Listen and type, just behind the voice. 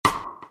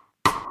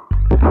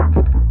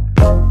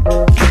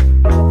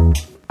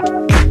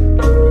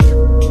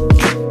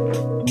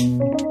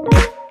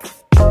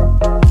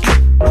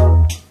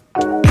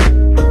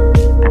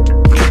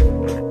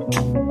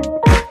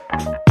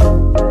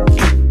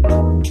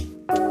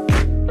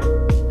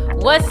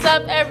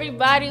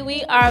everybody.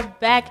 We are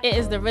back. It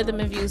is the Rhythm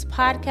and Views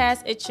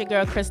podcast. It's your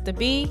girl, Krista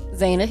B.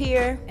 Zayna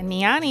here. And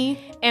Niani.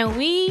 And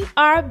we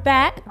are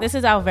back. This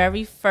is our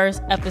very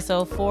first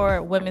episode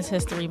for Women's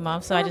History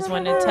Month. So I just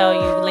wanted to tell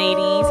you,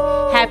 ladies,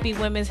 happy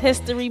Women's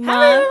History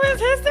Month. Happy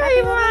Women's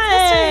History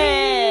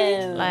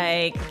Month.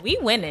 Like, we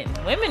winning.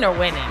 Women are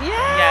winning.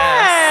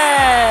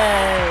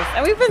 Yes.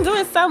 And we've been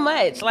doing so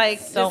much. Like,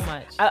 so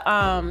much.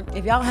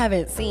 If y'all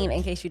haven't seen,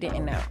 in case you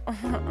didn't know.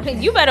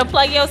 You better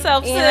plug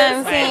yourself, sis. You know what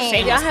I'm saying?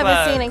 If y'all Shameless haven't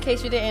plug. seen, in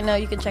case you didn't know,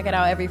 you can check it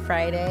out every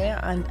Friday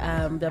on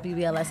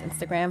WBLS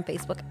Instagram,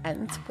 Facebook,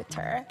 and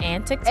Twitter.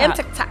 And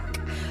TikTok.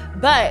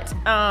 But,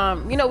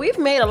 we've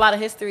made a lot of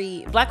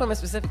history. Black women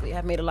specifically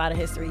have made a lot of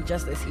history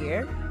just this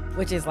year,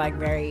 which is like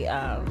very,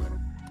 I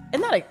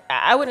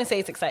wouldn't say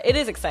it's exciting. It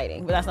is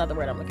exciting, but that's not the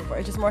word I'm looking for.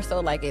 It's just more so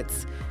like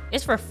it's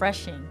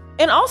refreshing.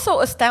 And also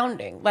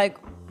astounding. Like,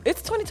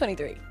 it's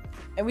 2023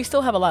 and we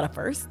still have a lot of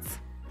firsts.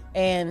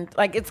 And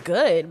like, it's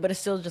good, but it's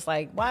still just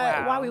like, why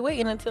are we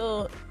waiting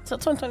until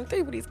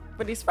 2023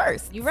 for these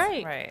firsts? You're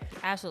right. Right.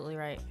 Absolutely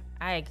right.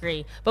 I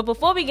agree. But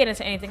before we get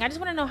into anything, I just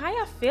want to know how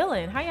y'all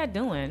feeling. How y'all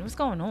doing? What's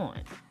going on?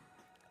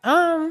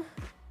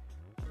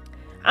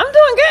 I'm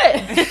doing good.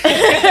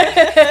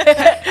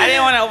 I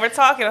didn't want to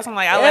overtalk it. So I'm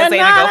like, I'll let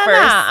Zayna go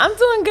first. I'm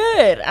doing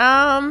good.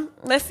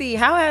 Let's see.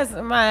 How has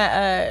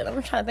my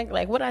I'm trying to think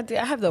like what I did.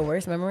 I have the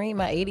worst memory.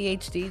 My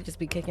ADHD just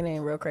be kicking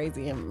in real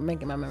crazy and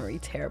making my memory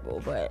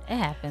terrible. But It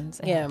happens.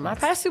 my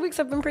past 2 weeks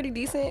have been pretty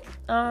decent.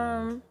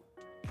 Nothing.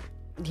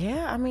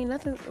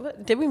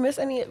 Did we miss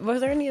any? Was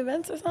there any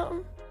events or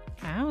something?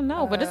 I don't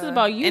know, but this is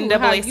about you.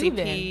 How you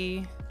been?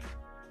 NAACP.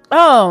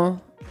 Oh,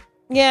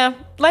 yeah.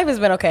 Life has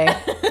been okay.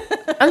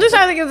 I'm just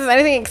trying to think if there's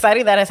anything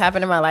exciting that has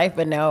happened in my life,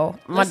 but no.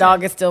 My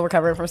dog is still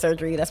recovering from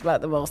surgery. That's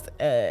about the most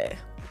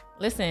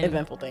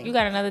eventful thing. You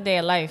got another day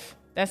of life.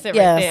 That's it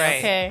Yes. right there, Right.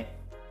 okay?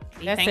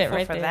 Be That's it thankful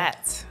right for there.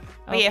 that.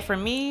 But Okay. yeah, for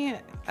me,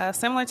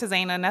 similar to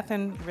Zayna,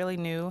 nothing really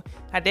new.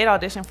 I did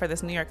audition for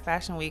this New York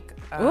Fashion Week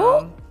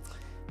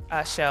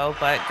show,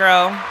 but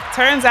girl,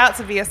 turns out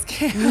to be a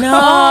scam.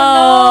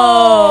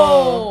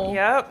 No.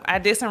 Yep. I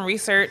did some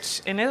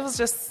research and it was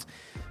just,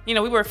 we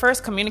were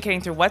first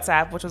communicating through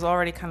WhatsApp, which was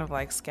already kind of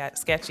like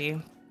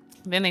sketchy.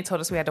 Then they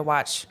told us we had to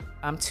watch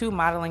 2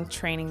 modeling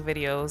training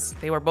videos.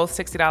 They were both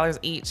 $60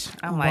 each.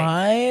 I'm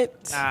like,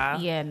 What? nah.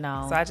 Yeah,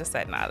 no. So I just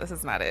said, nah, this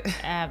is not it.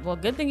 Well,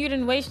 good thing you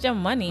didn't waste your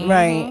money.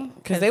 Right.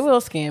 Because they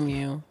will scam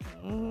you.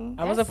 Mm-hmm.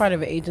 I was a part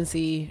of an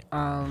agency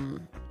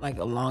like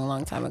a long,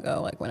 long time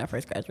ago, like when I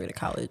first graduated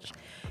college.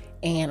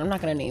 And I'm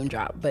not going to name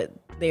drop, but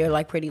they were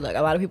like pretty, like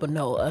a lot of people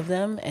know of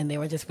them. And they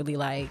were just really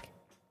like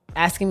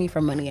asking me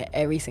for money at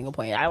every single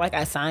point.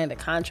 I signed a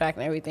contract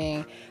and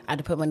everything. I had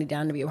to put money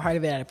down to be a part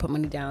of it. I had to put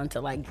money down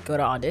to like go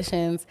to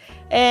auditions.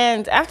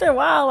 And after a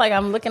while, like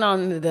I'm looking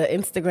on the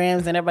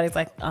Instagrams and everybody's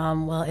like,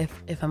 well,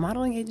 if a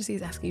modeling agency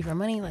is asking you for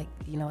money, like,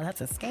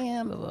 that's a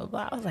scam, blah, blah,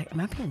 blah. I was like,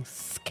 am I being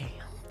scammed?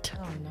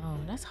 Oh, no.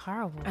 That's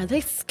horrible. Are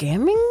they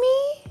scamming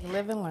me?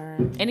 Live and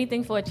learn.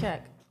 Anything for a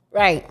check.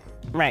 Right.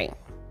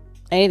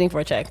 Anything for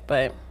a check,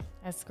 but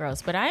That's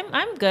gross. But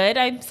I'm good.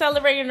 I'm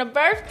celebrating a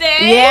birthday.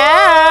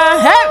 yeah,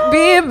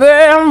 happy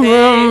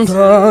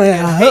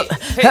birthday.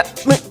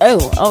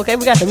 Oh, okay,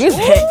 we got the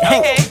music.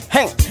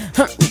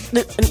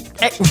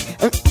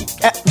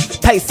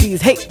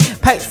 Pisces, hey.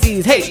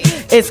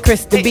 It's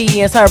Krista B,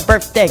 it's her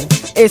birthday.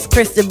 It's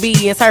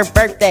her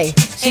birthday.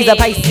 She's a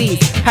Pisces.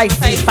 Hey.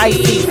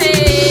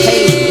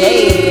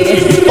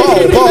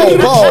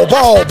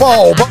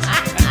 Ball.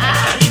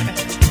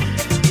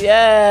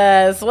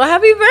 Yes. Well,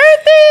 happy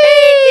birthday.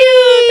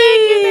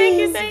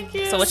 Thank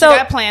you. So what you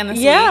got planned this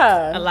week?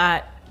 A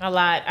lot.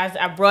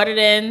 I brought it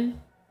in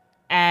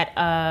at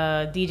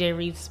DJ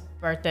Reef's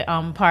birthday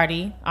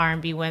party,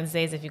 R&B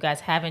Wednesdays. If you guys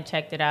haven't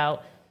checked it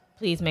out,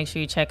 please make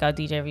sure you check out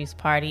DJ Reef's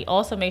party.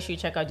 Also, make sure you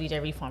check out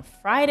DJ Reef on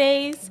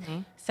Fridays,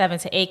 7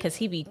 to 8, because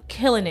he be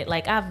killing it.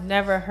 Like, I've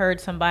never heard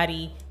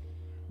somebody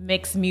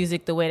mix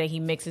music the way that he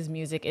mixes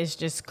music. It's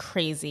just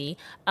crazy.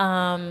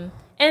 And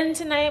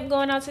tonight I'm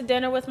going out to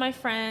dinner with my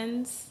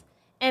friends.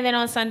 And then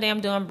on Sunday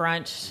I'm doing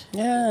brunch.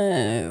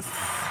 Yes.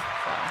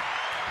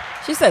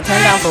 She said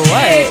turn down for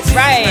what?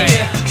 Right.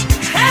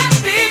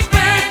 Happy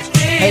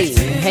birthday.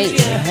 Hey.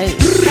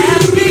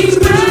 Happy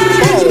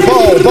birthday.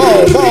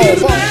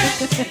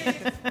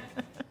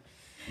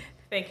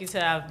 Thank you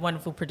to our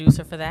wonderful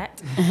producer for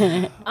that.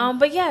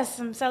 But yes,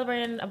 I'm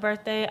celebrating a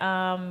birthday.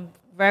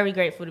 Very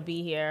grateful to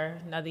be here.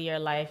 Another year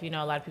of life. A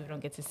lot of people don't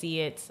get to see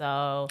it.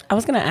 So I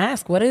was gonna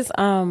ask, what is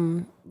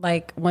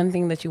like one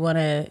thing that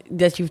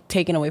you've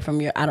taken away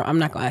from I'm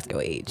not gonna ask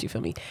your age, you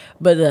feel me?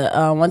 But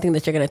the one thing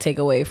that you're gonna take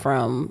away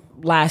from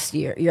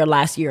your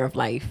last year of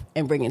life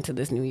and bring into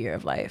this new year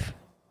of life.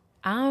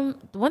 the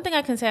one thing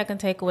I can say I can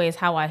take away is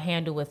how I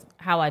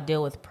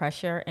deal with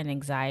pressure and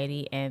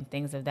anxiety and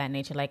things of that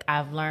nature. Like,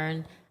 I've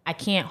learned I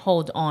can't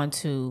hold on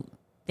to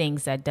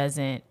things that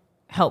doesn't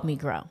help me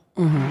grow.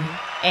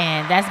 Mm-hmm.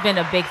 And that's been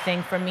a big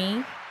thing for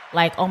me.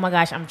 Like, oh my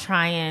gosh, I'm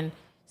trying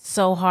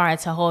so hard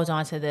to hold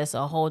on to this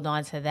or hold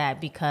on to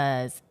that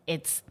because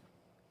it's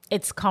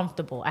it's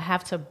comfortable. I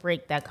have to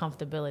break that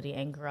comfortability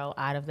and grow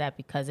out of that,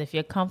 because if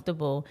you're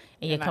comfortable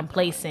and you're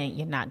complacent,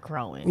 you're not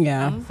growing.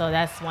 Yeah. So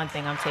that's one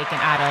thing I'm taking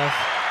out of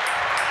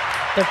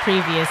the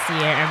previous year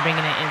and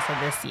bringing it into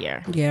this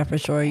year. Yeah, for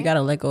sure. You got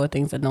to let go of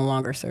things that no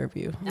longer serve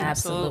you.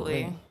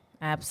 Absolutely.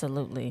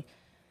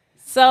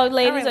 So,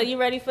 ladies, are you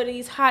ready for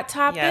these hot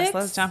topics? Yes,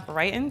 let's jump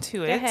right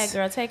into it. Go ahead,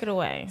 girl. Take it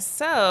away.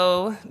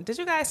 So, did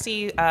you guys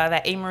see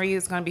that A-Marie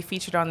is going to be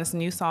featured on this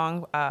new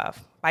song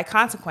by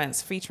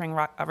Consequence featuring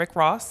Rick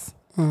Ross?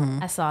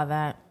 I saw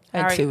that.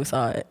 I too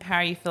saw it. How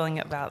are you feeling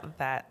about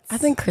that? I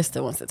think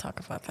Krista wants to talk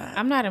about that.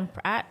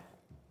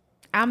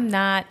 I'm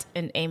not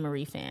an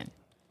A-Marie fan.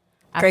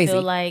 Crazy. I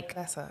feel like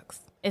That sucks.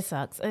 it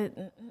sucks.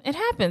 It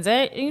happens.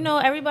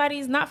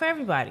 Everybody's not for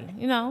everybody.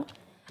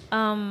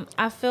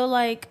 I feel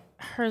like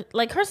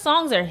her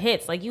songs are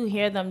hits. Like, you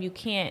hear them, you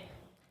can't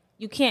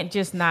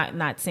just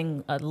not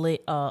sing a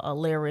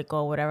lyric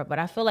or whatever. But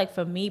I feel like,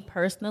 for me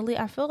personally,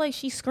 I feel like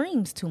she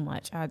screams too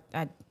much. I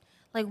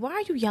like, why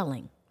are you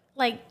yelling?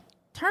 Like,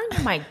 turn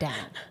your mic down.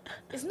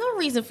 There's no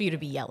reason for you to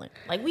be yelling.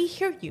 Like, we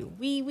hear you.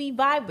 We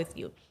vibe with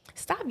you.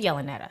 Stop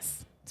yelling at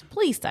us.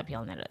 Please stop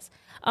yelling at us.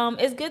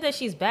 It's good that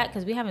she's back,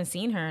 because we haven't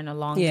seen her in a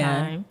long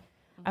time.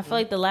 I feel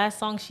like the last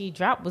song she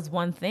dropped was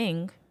One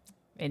Thing.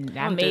 And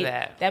that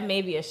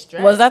may be a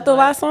stretch. Was that the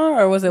last song,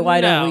 or was it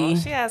Why Don't We?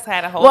 She has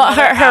had a whole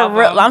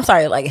I'm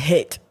sorry, like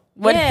hit.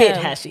 What hit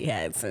has she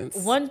had since?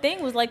 One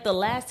Thing was like the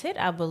last hit,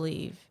 I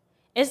believe.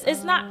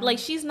 It's not like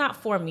she's not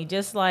for me,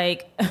 just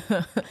like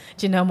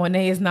Janelle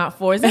Monáe is not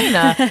for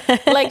Zena.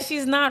 Like,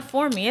 she's not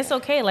for me. It's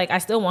okay. Like, I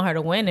still want her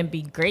to win and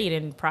be great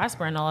and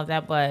prosper and all of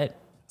that, but...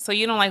 So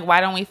you don't like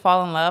Why Don't We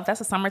Fall in Love? That's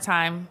a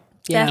summertime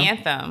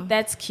anthem.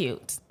 That's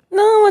cute.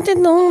 No, what you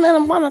doing? I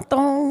wanna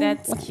throw.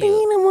 That's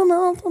cute.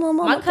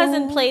 My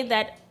cousin played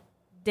that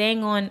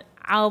dang on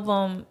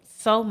album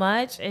so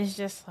much. It's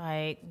just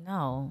like,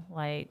 no,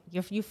 like,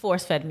 you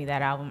force fed me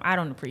that album. I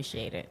don't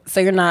appreciate it. So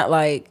you're not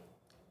like,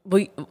 are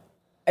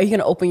you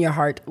gonna open your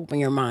heart, open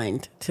your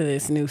mind to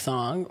this new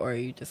song, or are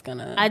you just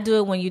gonna? I do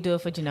it when you do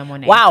it for Janelle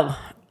Monáe. Wow.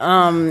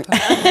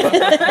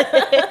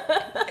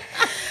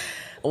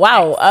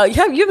 Wow.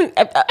 You've been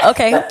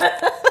okay.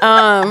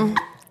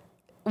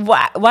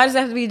 Why does it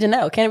have to be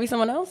Janelle? Can't it be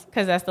someone else?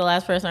 Because that's the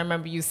last person I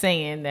remember you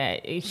saying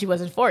that she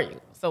wasn't for you.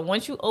 So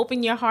once you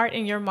open your heart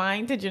and your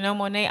mind to Janelle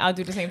Monáe, I'll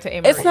do the same to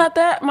A-Marie. It's not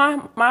that my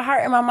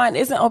heart and my mind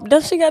isn't open.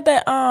 Does she got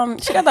that?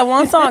 She got that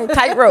one song,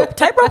 Tightrope.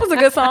 Tightrope is a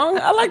good song.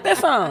 I like that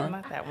song.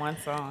 Not that one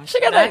song.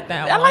 She got that.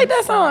 I like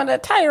that song,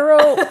 that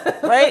Tightrope.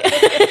 Right?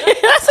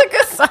 That's a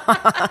good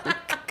song.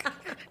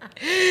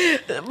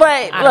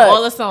 But out of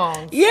all the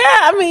songs. Yeah,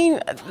 I mean,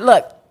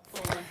 look.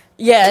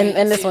 Yeah,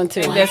 and this one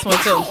too. This one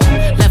too.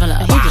 Level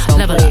up. He just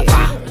gonna play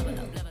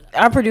it.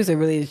 Our producer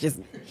really is just.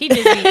 He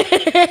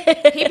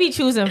be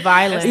choosing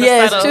violence.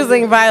 Yes,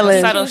 choosing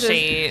violence. Subtle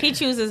shade. He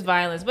chooses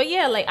violence. But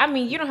yeah, like, I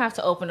mean, you don't have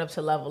to open up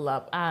to Level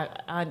Up. I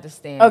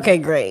understand. Okay,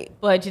 great.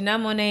 But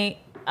Janelle Monáe,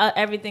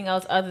 everything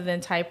else other than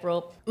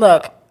Tightrope.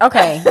 Look,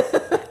 okay.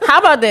 How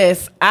about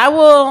this? I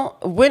will.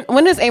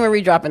 When is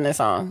A-Marie dropping this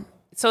song?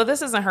 So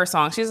this isn't her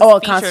song. She's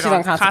featured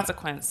on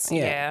Consequence.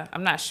 Yeah,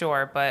 I'm not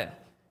sure, but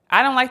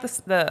I don't like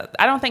this.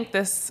 I don't think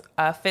this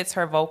fits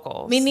her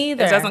vocals. Me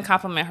neither. It doesn't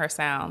complement her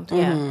sound.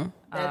 Yeah,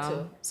 that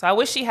too. So I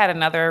wish she had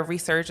another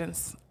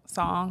resurgence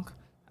song,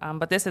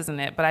 but this isn't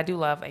it. But I do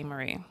love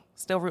A-Marie.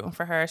 Still rooting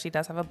for her. She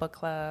does have a book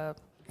club.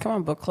 Come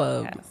on, book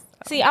club. Yes.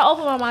 See, I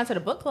open my mind to the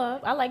book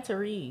club. I like to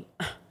read.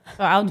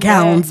 So I'll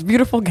gowns,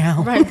 beautiful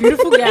gowns. Right,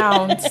 beautiful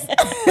gowns.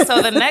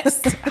 So the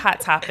next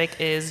hot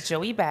topic is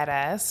Joey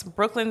Badass,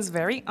 Brooklyn's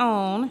very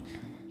own.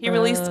 He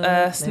released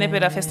a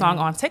snippet of his song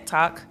on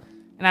TikTok,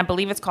 and I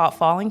believe it's called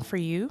 "Falling for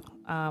You."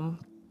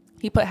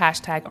 He put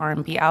hashtag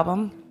R&B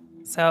album.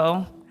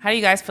 So how do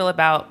you guys feel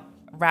about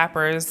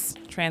rappers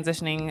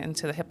transitioning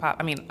into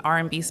the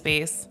R&B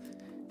space?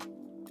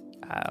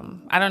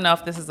 I don't know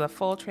if this is a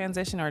full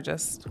transition or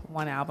just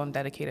one album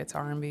dedicated to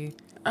R&B.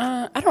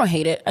 I don't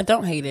hate it. I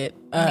don't hate it.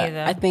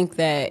 I think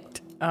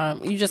that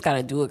you just got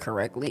to do it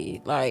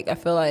correctly. Like, I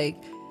feel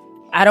like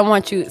I don't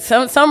want you.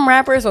 Some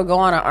rappers will go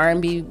on an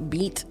R&B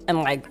beat and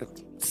like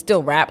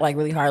still rap like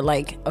really hard.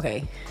 Like,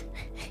 okay,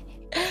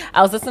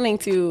 I was at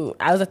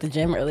the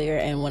gym earlier,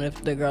 and one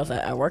of the girls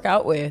that I work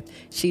out with,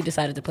 she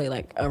decided to play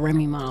like a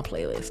Remy Ma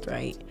playlist,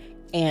 right?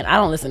 And I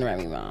don't listen to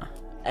Remy Ma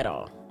at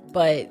all.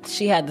 But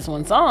she had this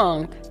one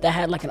song that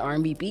had like an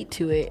R&B beat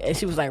to it, and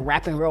she was like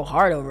rapping real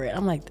hard over it.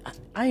 I'm like,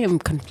 I am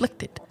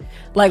conflicted.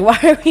 Like, why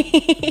do I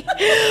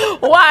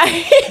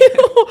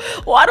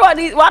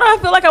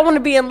feel like I want to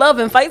be in love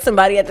and fight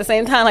somebody at the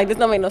same time? Like, this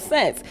don't make no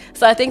sense.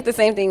 So I think the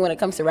same thing when it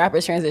comes to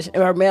rappers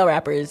male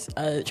rappers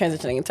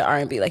transitioning into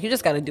R&B. Like, you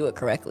just got to do it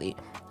correctly.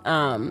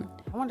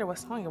 I wonder what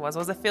song it was.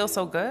 Was it Feel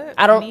So Good?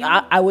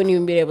 I wouldn't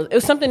even be able to. It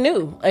was something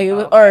new. Like,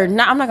 or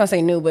not, I'm not going to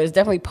say new, but it's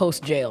definitely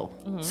post jail.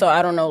 Mm-hmm. So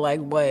I don't know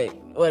like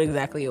what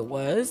exactly it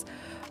was.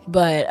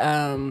 But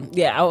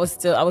yeah, I was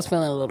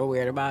feeling a little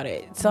weird about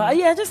it. So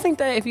yeah, I just think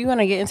that if you want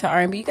to get into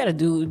R&B, you got to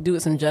do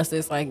it some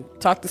justice. Like,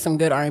 talk to some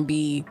good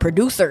R&B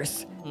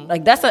producers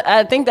Like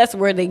I think that's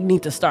where they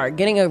need to start,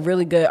 getting a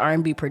really good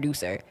R&B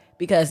producer.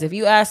 Because if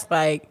you ask,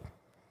 like,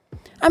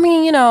 I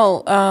mean, you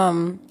know,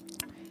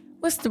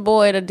 what's the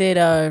boy that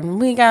did?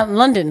 We got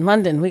London.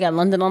 We got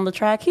London on the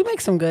track. He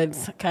makes some good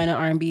kind of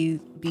R&B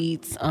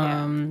beats.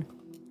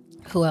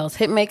 Who else?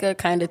 Hitmaker,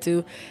 kind of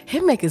too.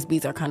 Hitmaker's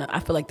beats are kind of, I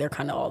feel like they're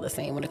kind of all the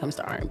same when it comes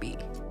to R&B.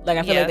 Like,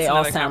 I feel like they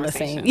all sound the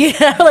same. Yeah,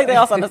 I feel like they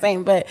all sound the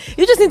same. But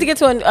you just need to get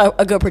to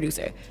a good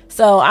producer.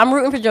 So I'm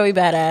rooting for Joey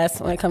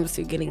Badass when it comes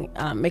to getting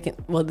making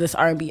this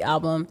R&B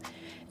album,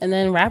 and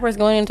then rappers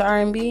going into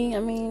R&B. I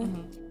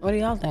mean, what do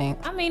y'all think?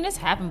 I mean, it's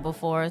happened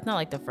before. It's not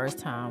like the first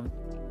time.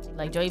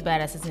 Like, Joey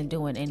Badass isn't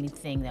doing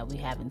anything that we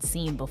haven't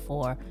seen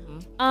before.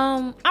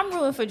 I'm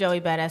rooting for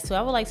Joey Badass too.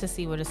 I would like to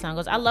see where the sound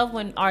goes. I love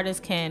when artists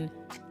can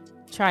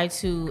try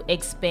to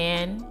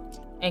expand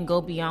and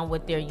go beyond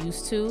what they're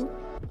used to.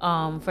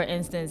 For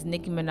instance,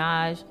 Nicki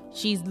Minaj,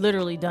 she's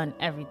literally done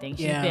everything.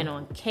 She's been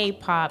on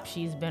K-pop,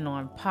 she's been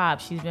on pop,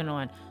 she's been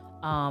on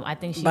I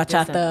think she's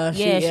bachata.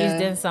 She's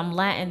done some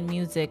Latin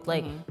music.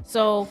 Like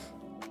so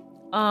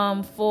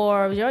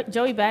for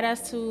Joey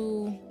Badass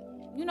to,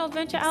 you know,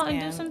 venture out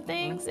and do some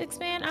things,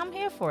 expand, I'm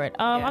here for it.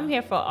 I'm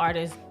here for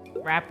artists,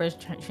 rappers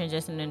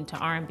transitioning into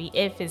R&B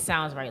if it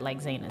sounds right,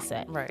 like Zaina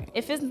said. Right.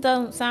 If it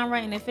doesn't sound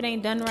right and if it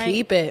ain't done right,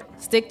 keep it.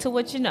 Stick to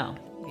what you know.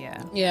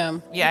 Yeah,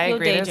 I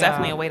agree. There's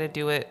definitely a way to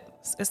do it.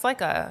 It's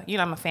like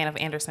I'm a fan of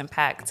Anderson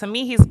 .Paak. To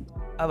me, he's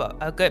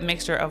a good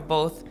mixture of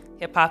both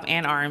hip hop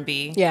and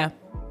R&B. Yeah.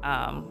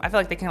 I feel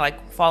like they can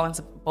like fall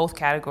into both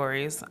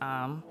categories.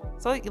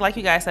 So like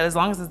you guys said, as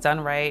long as it's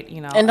done right,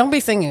 you know. And don't be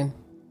singing.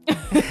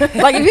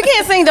 Like, if you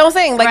can't sing, don't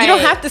sing. Like, you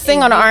don't have to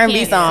sing on an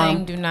R&B song.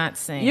 Sing, do not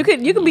sing. You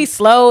can be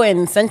slow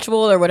and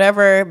sensual or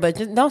whatever, but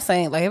just don't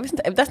sing. Like,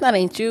 if that's not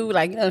ain't you,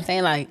 like, you know what I'm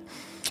saying? Like,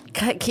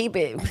 keep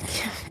it.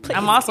 Please,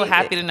 I'm also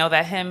happy to know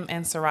that him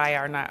and Soraya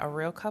are not a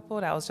real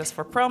couple. That was just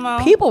for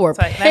promo. People were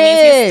pissed. That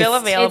means he's still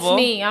available. It's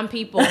me. I'm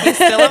people. He's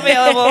still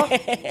available.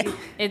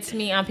 It's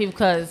me. I'm people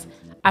because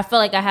I feel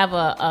like I have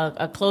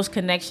a close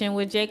connection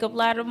with Jacob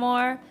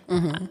Lattimore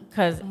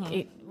because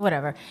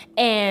whatever.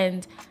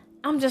 And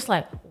I'm just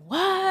like,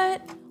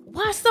 what?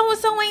 Why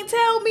so-and-so ain't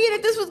tell me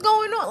that this was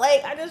going on?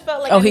 Like, I just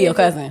felt like... Oh, he your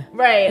cousin.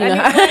 Right.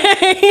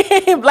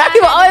 Black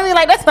people always be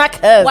like, that's my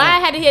cousin. Why I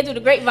had to hear through the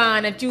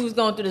grapevine that you was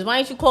going through this? Why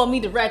didn't you call me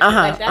directly?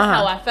 Like, that's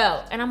how I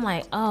felt. And I'm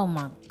like, oh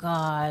my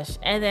gosh.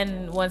 And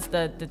then once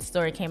the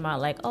story came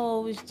out, like, oh,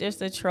 it was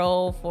just a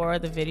troll for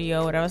the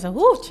video. And I was like,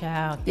 whoo,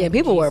 child. Yeah,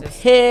 people were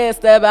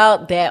pissed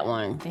about that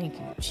one. Thank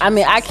you, Jesus. I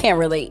mean, I can't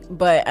relate,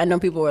 but I know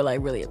people were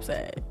like really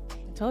upset.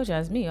 I told you,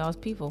 it's me. I was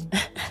people.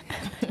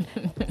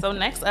 So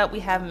next up,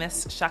 we have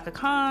Miss Chaka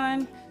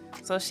Khan.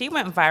 So she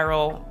went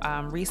viral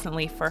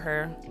recently for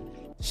her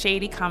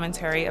shady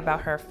commentary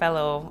about her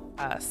fellow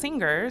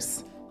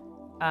singers.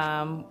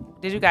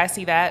 Did you guys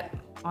see that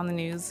on the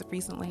news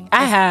recently?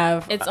 I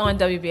have. It's on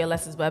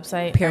WBLS's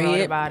website. Period. I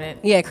wrote about it.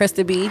 Yeah,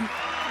 Krista B.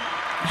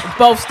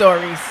 Both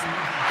stories.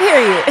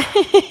 Period.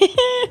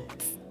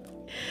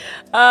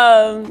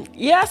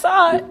 Yeah, I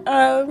saw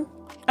it.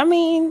 I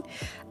mean,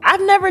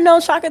 I've never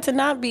known Chaka to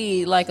not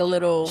be like a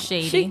little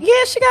shady. She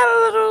got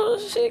a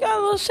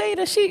little shade,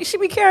 and she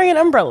be carrying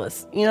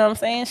umbrellas. You know what I'm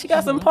saying? She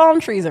got some palm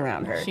trees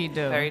around her. She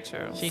do. Very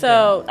true.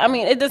 I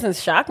mean, it doesn't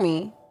shock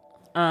me.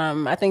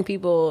 I think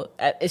people.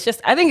 I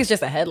think it's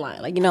just a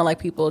headline. Like, you know, like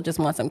people just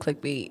want some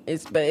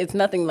clickbait. But it's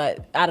nothing like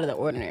out of the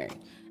ordinary.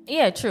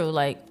 Yeah, true.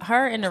 Like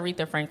her and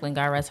Aretha Franklin,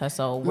 God rest her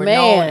soul, were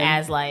known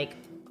as like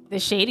the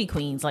shady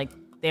queens. Like,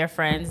 they're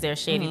friends, they're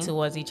shady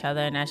towards each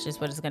other, and that's just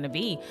what it's gonna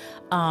be.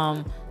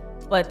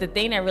 But the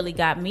thing that really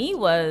got me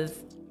was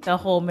the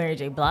whole Mary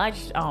J.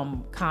 Blige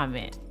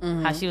comment.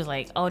 How she was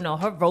like, oh no,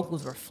 her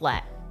vocals were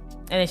flat.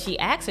 And then she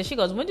asked her, she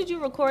goes, when did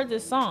you record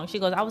this song? She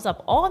goes, I was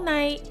up all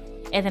night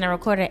and then I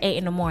recorded at 8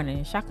 in the morning.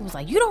 And Chaka was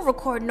like, you don't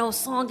record no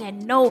song at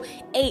no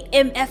 8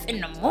 MF in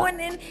the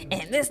morning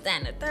and this, that,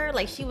 and the third.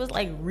 Like, she was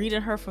like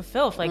reading her for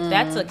filth. Like,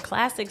 that's a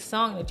classic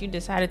song that you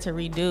decided to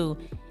redo.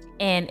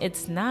 And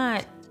it's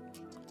not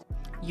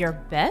your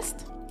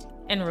best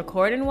in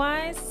recording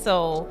wise.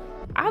 So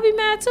I'll be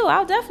mad too.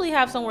 I'll definitely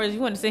have some words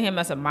you want to sit here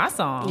mess up my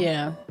song.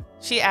 Yeah.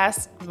 She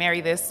asked Mary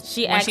this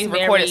she recorded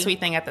Mary Sweet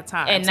Thing at the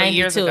time. In so 92,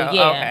 years ago.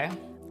 yeah.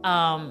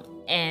 Oh, okay.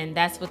 And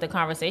that's what the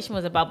conversation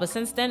was about. But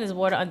since then, it's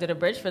water under the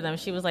bridge for them.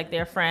 She was like,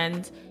 they're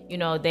friends. You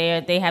know,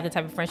 they have the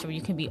type of friendship where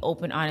you can be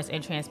open, honest,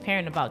 and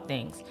transparent about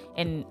things.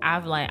 And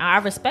I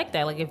respect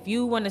that. Like, if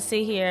you want to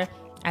sit here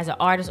as an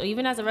artist or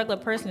even as a regular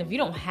person, if you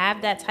don't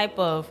have that type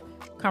of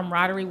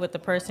camaraderie with the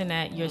person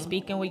that you're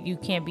speaking with, you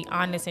can't be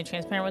honest and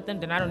transparent with them,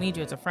 then I don't need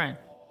you as a friend.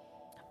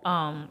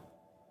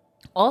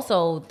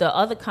 Also, the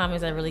other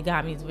comments that really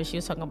got me is when she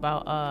was talking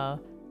about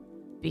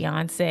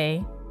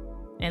Beyonce,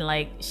 and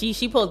like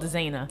she pulled the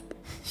Zaina.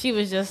 She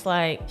was just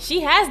like,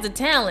 she has the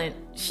talent,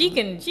 she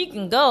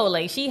can go,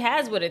 like she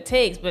has what it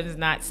takes, but it's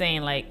not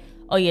saying like,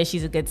 oh yeah,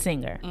 she's a good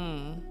singer.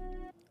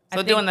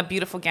 So doing the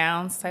beautiful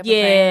gowns type of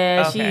thing?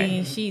 Yeah,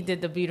 Okay. she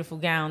did the beautiful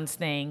gowns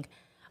thing.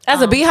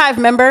 As a Beehive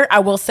member, I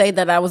will say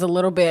that I was a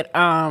little bit,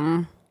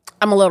 I'm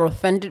a little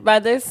offended by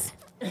this.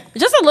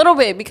 Just a little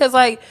bit, because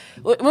like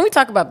when we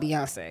talk about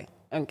Beyonce,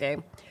 okay,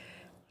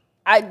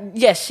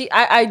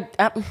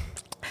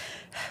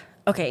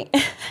 okay.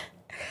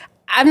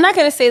 I'm not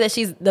gonna say that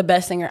she's the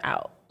best singer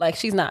out. Like,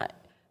 she's not.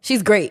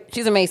 She's great.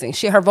 She's amazing.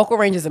 Her vocal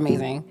range is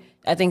amazing.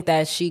 I think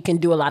that she can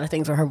do a lot of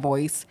things with her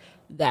voice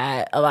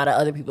that a lot of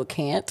other people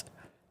can't.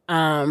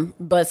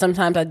 But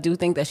sometimes I do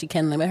think that she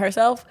can limit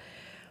herself.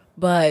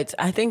 But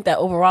I think that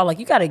overall, like,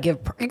 you gotta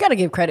give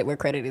credit where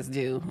credit is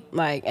due.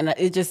 Like, and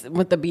it just,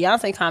 with the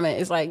Beyonce comment,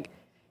 it's like,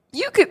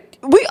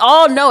 we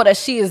all know that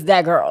she is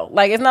that girl.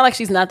 Like, it's not like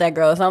she's not that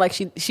girl. It's not like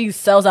she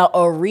sells out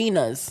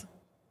arenas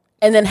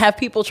and then have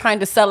people trying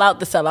to sell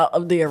out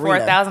of the arena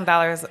for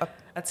 $1,000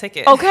 a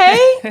ticket.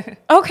 Okay,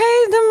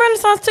 them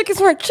Renaissance tickets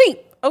weren't cheap.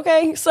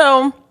 Okay,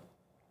 so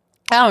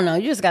I don't know.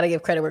 You just gotta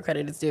give credit where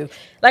credit is due.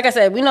 Like I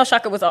said, we know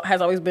Shaka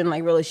has always been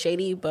like really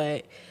shady,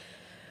 but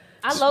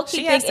I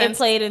low-key think it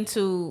played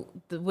into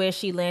where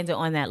she landed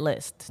on that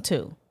list,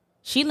 too.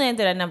 She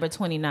landed at number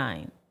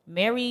 29.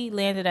 Mary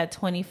landed at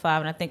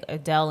 25, and I think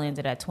Adele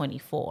landed at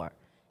 24.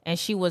 And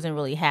she wasn't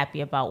really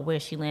happy about where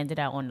she landed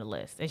at on the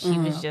list. And she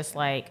was just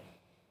like,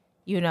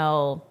 you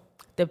know,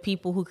 the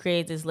people who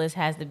create this list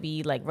has to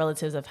be, like,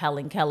 relatives of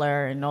Helen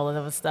Keller and all of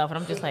that other stuff. And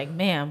I'm just like,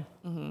 ma'am,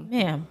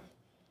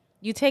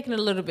 you're taking it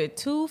a little bit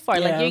too far.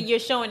 Yeah. Like, you're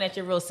showing that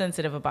you're real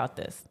sensitive about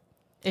this.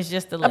 It's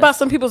just the list. About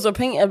some people's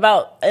opinion,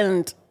 about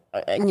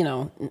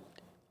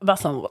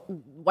some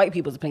white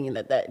people's opinion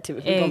that too,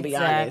 if you're gonna be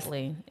honest.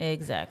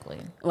 Exactly.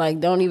 Like,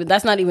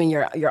 that's not even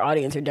your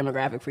audience or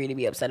demographic for you to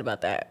be upset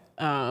about that.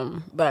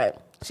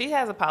 But she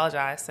has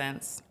apologized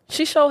since.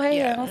 She sure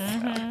has.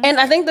 And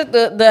I think that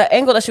the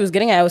angle that she was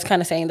getting at was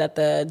kind of saying that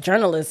the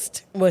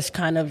journalist was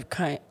kind of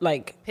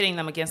like pitting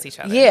them against each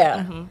other.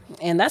 Yeah.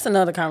 And that's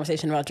another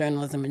conversation about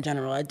journalism in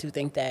general. I do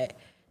think that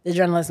the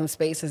journalism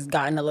space has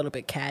gotten a little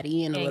bit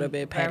catty and a little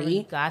bit petty.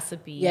 Very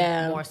gossipy,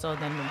 more so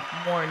than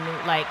more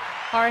new. Like,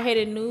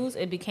 hard-hitted news,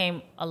 it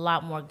became a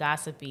lot more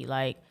gossipy.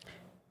 Like,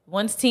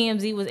 once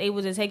TMZ was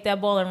able to take that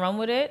ball and run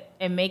with it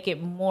and make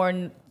it more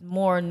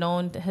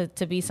known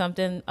to be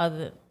something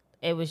other,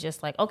 it was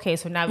just like, okay,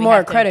 so now we more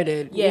have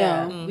accredited.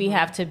 We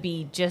have to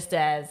be just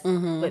as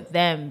with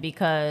them,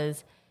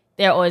 because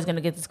they're always going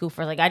to get the scoop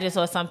first. Like, I just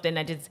saw something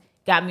that just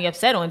got me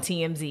upset on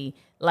TMZ.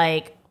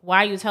 Like,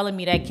 why are you telling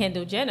me that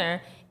Kendall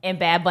Jenner and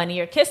Bad Bunny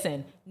are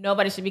kissing?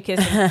 Nobody should be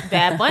kissing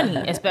Bad Bunny,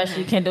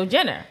 especially Kendall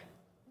Jenner.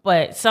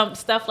 But some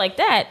stuff like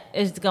that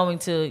is going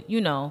to,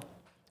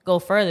 go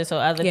further. So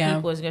other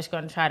people is just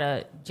going to try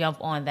to jump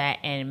on that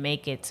and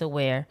make it to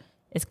where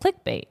it's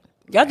clickbait.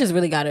 Y'all just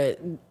really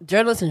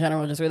journalists in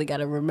general just really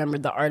gotta remember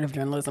the art of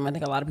journalism. I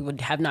think a lot of people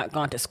have not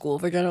gone to school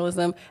for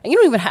journalism. And you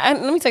don't even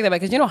let me take that back,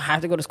 because you don't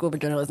have to go to school for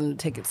journalism to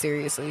take it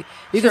seriously.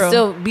 You can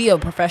still be a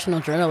professional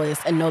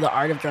journalist and know the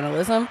art of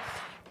journalism.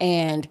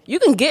 And you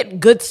can get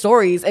good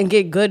stories and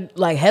get good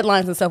like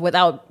headlines and stuff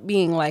without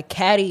being like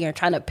catty or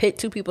trying to pit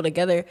two people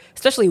together,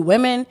 especially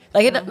women.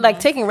 Like like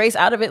taking race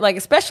out of it, like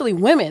especially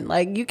women.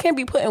 Like, you can't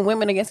be putting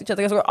women against each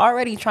other, because we're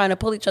already trying to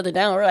pull each other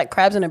down. We're like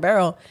crabs in a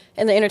barrel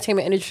in the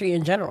entertainment industry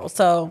in general.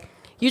 So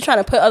you're trying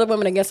to put other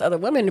women against other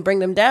women to bring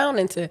them down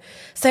and to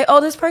say, oh,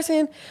 this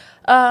person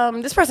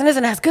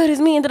isn't as good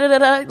as me, and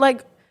da-da-da-da.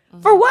 Like,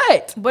 for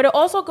what? But it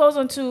also goes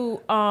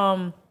into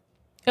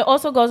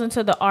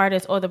the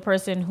artist or the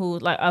person who,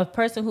 like, a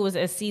person who was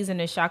as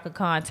seasoned as Shaka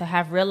Khan, to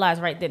have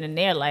realized right then and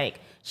there, like,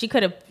 she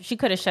could have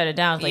shut it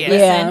down. Like,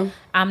 listen,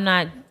 I'm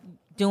not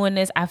doing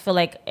this. I feel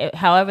like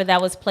however that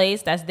was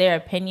placed, that's their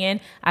opinion.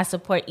 I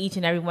support each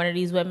and every one of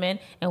these women,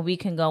 and we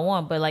can go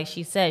on. But like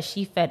she said,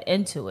 she fed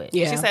into it.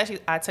 Yeah. She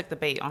said I took the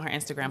bait on her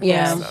Instagram post.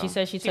 Yeah, so she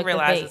said she took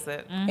realizes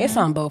the bait. It. It's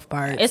on both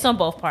parts. It's on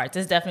both parts.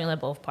 It's definitely on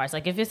both parts.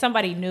 Like, if it's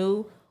somebody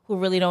new who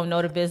really don't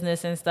know the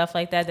business and stuff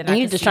like that, then and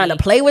you're just trying to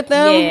play with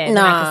them? Yeah,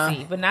 nah. I can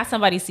see. But not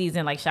somebody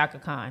seasoned like Shaka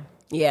Khan.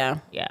 Yeah.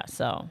 Yeah,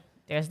 so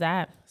there's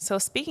that. So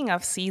speaking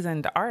of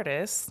seasoned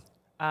artists,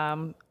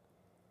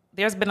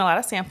 there's been a lot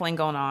of sampling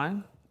going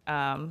on.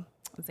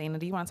 Zaina,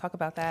 do you want to talk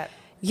about that?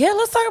 Yeah,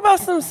 let's talk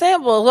about some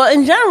samples. Well,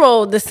 in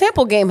general, the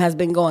sample game has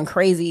been going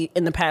crazy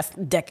in the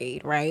past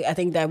decade, right? I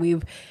think that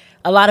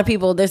a lot of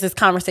people, there's this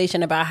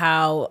conversation about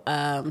how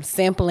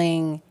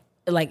sampling,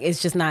 like,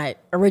 it's just not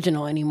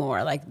original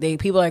anymore. Like,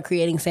 people are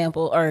creating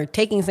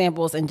taking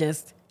samples and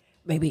just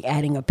maybe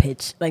adding a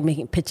pitch,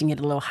 like pitching it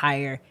a little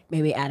higher,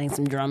 maybe adding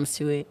some drums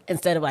to it,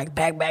 instead of like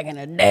back in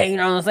the day, you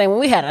know what I'm saying? When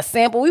we had a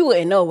sample, we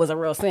wouldn't know it was a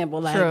real sample.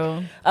 Like,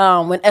 true.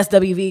 When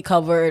SWV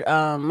covered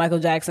Michael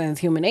Jackson's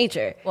Human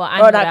Nature. Well, I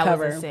know that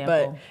was a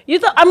sample.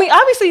 But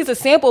obviously it's a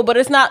sample, but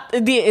it's not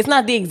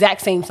the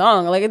exact same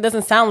song. Like, it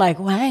doesn't sound like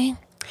why.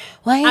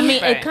 I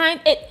mean,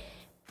 right.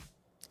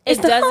 It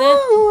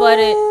doesn't, but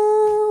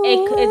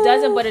it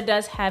doesn't, but it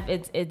does have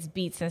its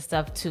beats and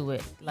stuff to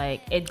it.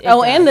 Like,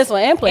 and this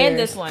one, and Players. And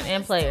this one,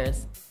 and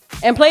Players.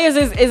 And Players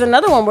is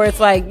another one where it's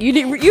like you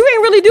ain't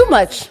really do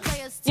much.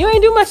 You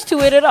ain't do much to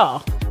it at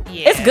all.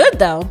 Yeah. It's good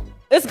though.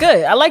 It's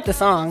good. I like the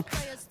song.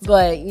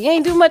 But you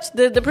ain't do much.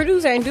 The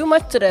producer ain't do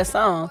much to that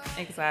song.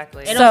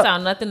 Exactly. It don't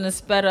sound nothing to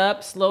sped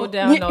up, slow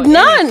down. No,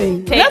 None.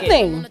 anything. Take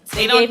Nothing. It.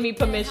 They gave me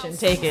permission.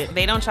 Take it.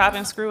 They don't chop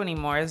and screw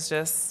anymore. It's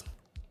just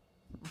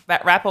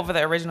rap over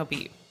the original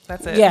beat.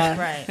 That's it. Yeah.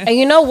 Right. And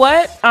you know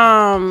what?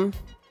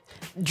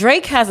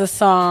 Drake has a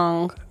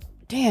song.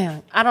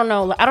 Damn, I don't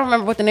know. I don't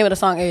remember what the name of the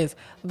song is,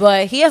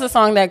 but he has a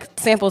song that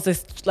samples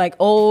this like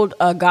old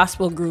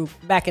gospel group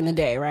back in the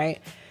day, right?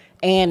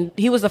 And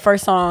he was the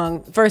first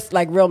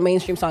like real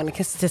mainstream song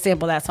to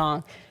sample that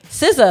song.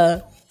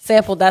 SZA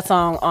sampled that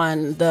song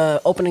on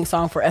the opening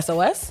song for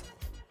SOS.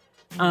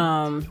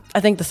 I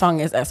think the song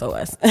is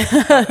SOS.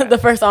 The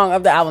first song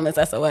of the album is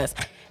SOS.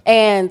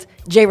 And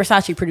Jay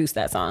Versace produced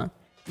that song.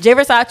 Jay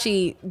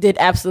Versace did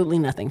absolutely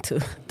nothing to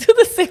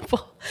the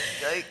sample.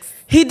 Yikes.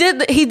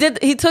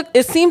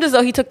 It seemed as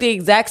though he took the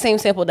exact same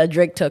sample that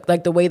Drake took,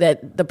 like the way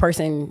that the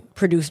person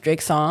produced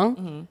Drake's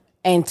song,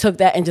 and took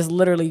that and just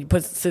literally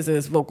put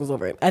SZA's vocals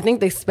over it. I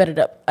think they sped it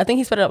up. I think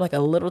he sped it up like a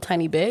little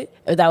tiny bit.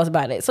 That was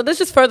about it. So this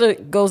just further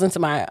goes into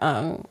my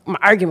my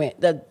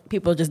argument that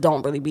people just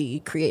don't really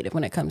be creative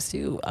when it comes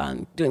to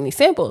doing these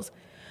samples.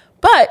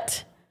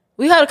 But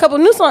we had a couple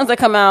new songs that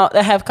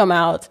have come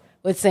out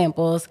with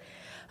samples.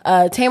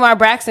 Tamar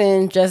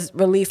Braxton just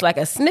released like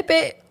a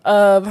snippet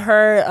of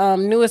her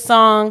newest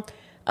song.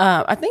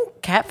 I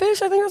think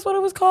Catfish, I think that's what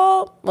it was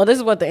called. Well, this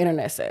is what the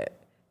internet said.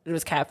 It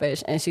was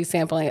Catfish, and she's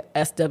sampling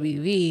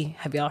SWV.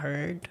 Have y'all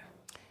heard?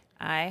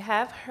 I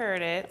have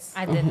heard it.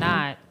 I did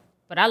not.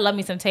 But I love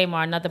me some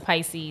Tamar, another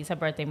Pisces. Her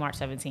birthday March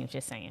 17th,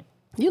 just saying.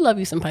 You love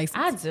you some Pisces.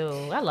 I do.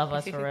 I love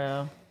us for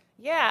real.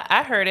 Yeah,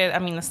 I heard it. I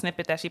mean, the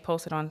snippet that she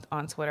posted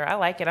on Twitter. I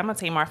like it. I'm a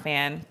Tamar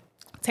fan.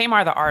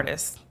 Tamar, the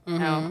artist. You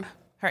know,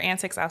 her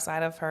antics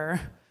outside of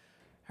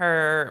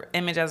her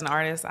image as an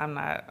artist, I'm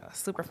not a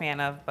super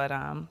fan of. But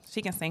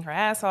she can sing her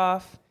ass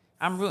off.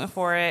 I'm rooting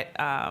for it.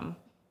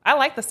 I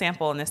like the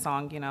sample in this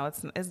song. You know,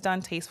 it's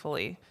done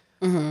tastefully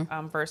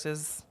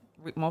versus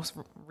most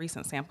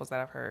recent samples that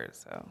I've heard.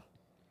 So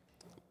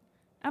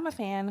I'm a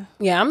fan.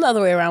 Yeah, I'm the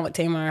other way around with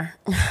Tamar.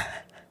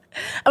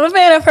 I'm a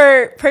fan of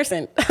her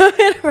person. I'm a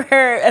fan of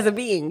her as a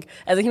being,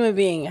 as a human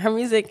being. Her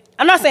music,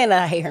 I'm not saying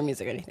that I hate her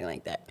music or anything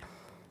like that.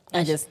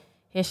 I just...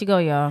 Here she go,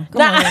 y'all.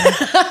 No,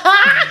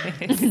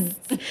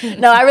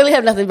 I really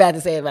have nothing bad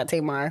to say about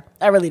Tamar.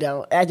 I really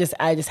don't. I just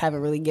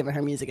haven't really given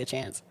her music a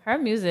chance. Her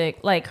music,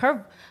 like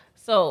her...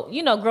 So,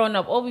 you know, growing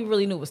up, all we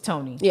really knew was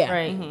Tony. Yeah.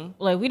 Right?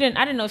 Like, I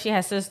didn't know she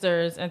had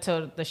sisters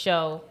until the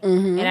show.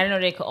 And I didn't know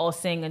they could all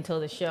sing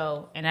until the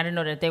show. And I didn't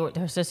know that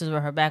her sisters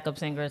were her backup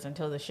singers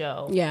until the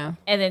show. Yeah.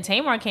 And then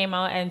Tamar came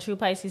out in true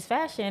Pisces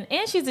fashion.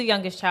 And she's the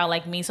youngest child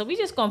like me. So we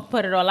just going to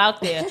put it all out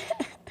there.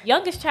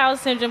 Youngest child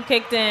syndrome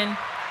kicked in.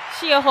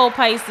 She a whole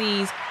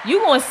Pisces. You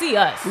going to see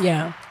us.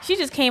 Yeah. She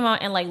just came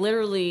out and like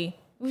literally,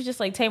 it was just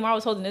like Tamar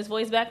was holding this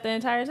voice back the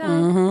entire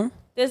time.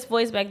 This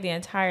voice back the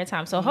entire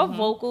time. So her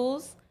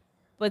vocals...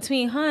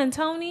 Between her and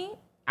Tony,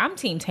 I'm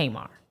Team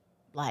Tamar.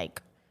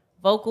 Like,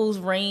 vocals,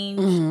 range,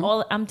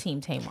 I'm Team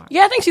Tamar.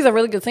 Yeah, I think she's a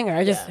really good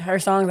singer. Her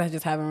songs, I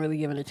just haven't really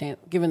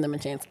given them a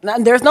chance. Now,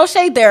 there's no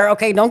shade there,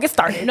 okay? Don't get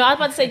started. No, I was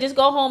about to say, just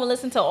go home and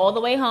listen to All the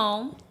Way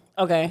Home.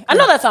 Okay. I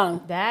know that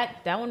song.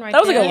 That one right there. That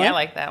was a good one. Yeah, I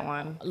like that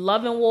one.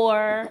 Love and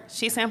War.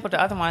 She sampled the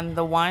other one,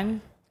 the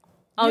one.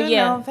 Oh, You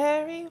yeah. know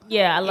very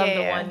Yeah, I love the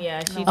Yeah. one.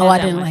 Yeah, she did I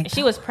that didn't one. like that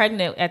She was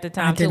pregnant at the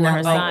time, I too, did with not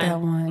her like son. that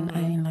one. I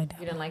didn't like that You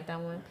one. didn't like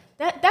that one?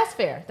 That's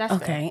fair. That's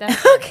Okay. fair.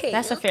 That's fair. Okay.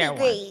 That's a fair Great.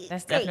 one.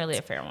 That's definitely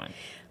a fair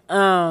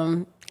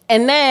one.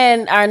 And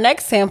then our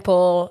next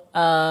sample,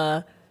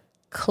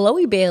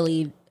 Chloe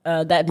Bailey,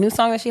 that new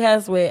song that she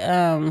has with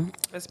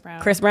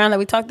Chris Brown that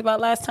we talked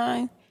about last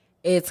time.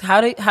 It's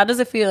How Does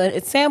It Feel?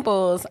 It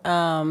samples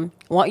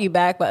Want You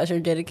Back by Usher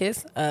and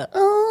Jadakiss. You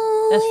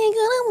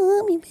gonna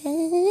want me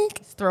back.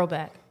 It's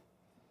throwback.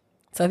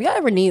 So if y'all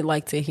ever need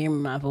like to hear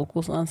my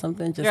vocals on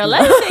something, just Girl,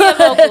 let me see your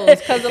vocals.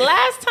 Because the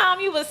last time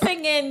you was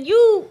singing,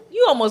 you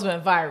almost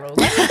went viral.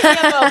 Let me see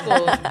your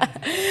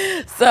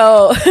vocals.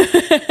 So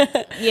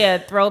Yeah,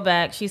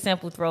 throwback. She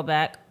sampled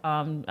throwback.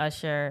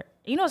 Usher.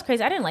 You know what's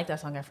crazy? I didn't like that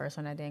song at first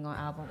on that dang on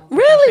album.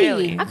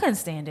 really, I couldn't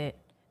stand it.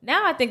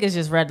 Now I think it's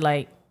just red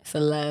light. it's the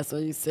last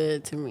one you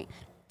said to me.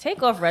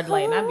 Take off red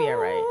light and I'd be all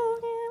right.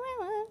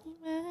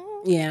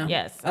 Yeah,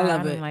 Yes, I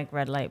love don't it. like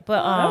red light,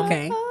 but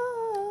Okay,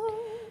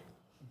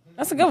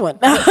 that's a good one.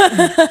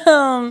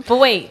 But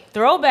wait,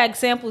 throwback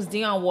samples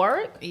Dionne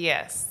Warwick.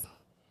 Yes.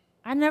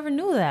 I never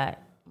knew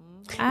that.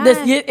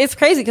 It's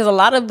crazy because a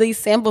lot of these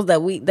samples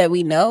that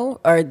we know,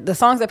 or the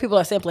songs that people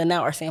are sampling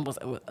now, are samples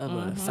of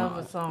a song. Of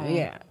a song.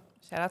 Yeah.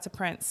 Shout out to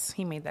Prince.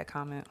 He made that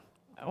comment.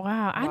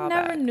 Wow, I While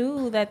never back.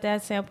 knew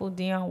that sampled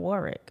Dionne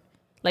Warwick.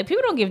 Like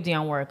people don't give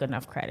Dionne Warwick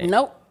enough credit.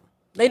 Nope,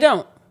 they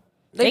don't.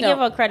 They don't. give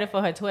her credit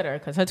for her Twitter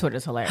because her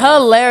Twitter's hilarious.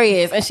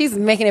 Hilarious, and she's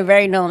making it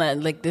very known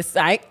that like this.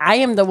 I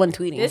am the one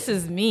tweeting. This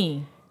is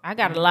me. I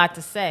got a lot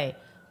to say.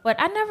 But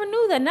I never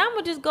knew that. Now I'm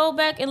going to just go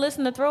back and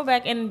listen to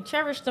throwback and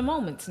cherish the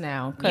moments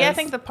now. Yeah, I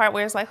think the part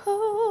where it's like, "Ooh,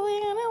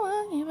 you know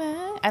want you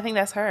back." I think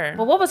that's her.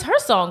 But what was her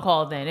song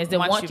called then? Is it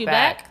Want You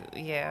Back?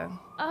 Yeah.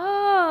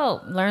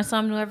 Oh, learn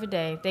something new every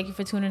day. Thank you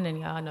for tuning in,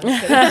 y'all. No,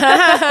 just kidding.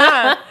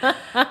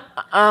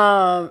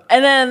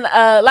 And then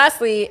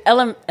lastly,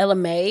 Ella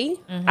May.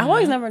 I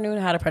always never knew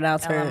how to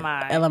pronounce her.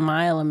 Ella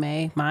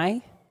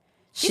Mai.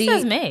 She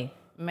says May.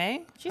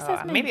 May? She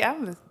says May. Maybe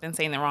I've been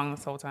saying it wrong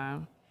this whole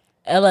time.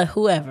 Ella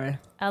whoever.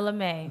 Ella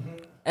May.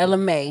 Ella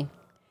May.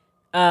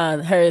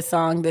 Her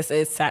song, this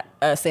is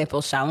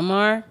sample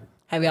Shalimar.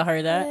 Have y'all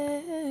heard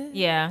that?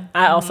 Yeah.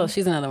 I also,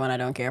 she's another one I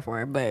don't care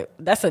for, but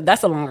that's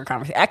a longer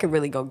conversation. I could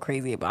really go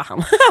crazy about how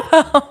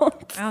I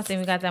don't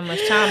think we got that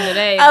much time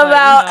today.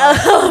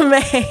 about Ella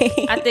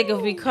May. I think if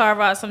we carve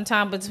out some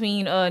time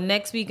between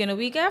next week and the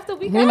week after,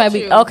 we might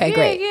be okay. Yeah,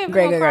 great, yeah,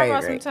 great, carve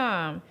out some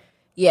time.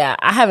 Yeah,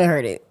 I haven't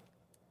heard it.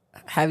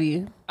 Have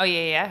you? Oh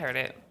yeah, I heard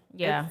it.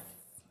 Yeah.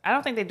 I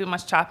don't think they do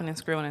much chopping and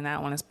screwing in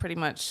that one. It's pretty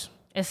much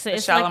It's like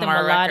the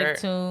Shalimar melodic record.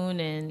 tune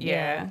and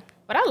Yeah.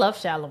 But I love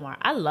Shalimar.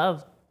 I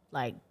love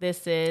like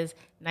this is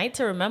Night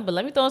to Remember.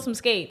 Let me throw in some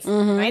skates.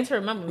 Night to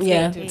Remember.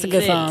 Yeah, skate it's a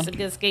good song. It's a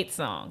good skate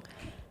song.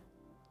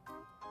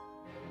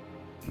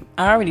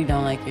 I already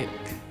don't like it.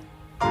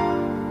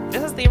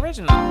 This is the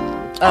original.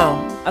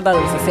 Oh, I thought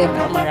it was the sample.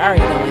 I'm like, I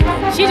already don't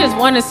like it. She just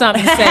wanted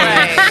something to say.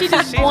 Right. She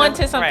just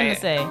wanted something right.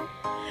 to say.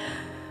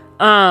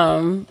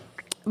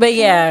 But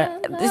yeah,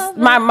 this,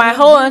 my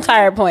whole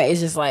entire point is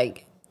just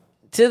like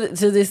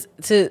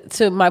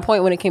to my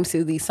point when it comes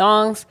to these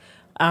songs.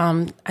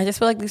 I just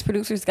feel like these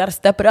producers got to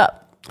step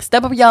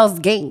up y'all's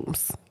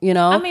games. You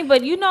know, I mean,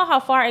 but you know how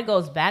far it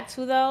goes back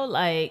to though.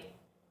 Like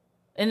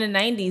in the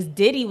 90s,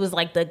 Diddy was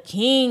like the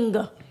king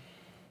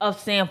of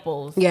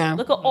samples. Yeah,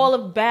 look at all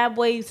of Bad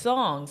Boy's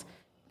songs.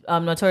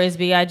 Notorious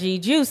B.I.G.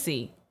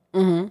 Juicy.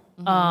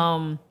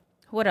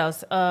 What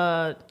else?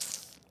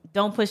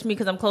 Don't Push Me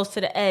Because I'm Close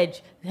to the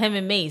Edge. Him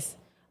and Mace.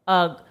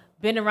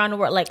 Been Around the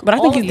World. Like, but I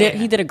think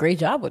he did a great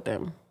job with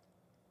them.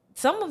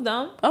 Some of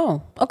them.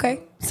 Oh,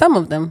 okay. Some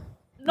of them.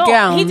 No,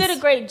 Gowns. he did a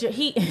great job.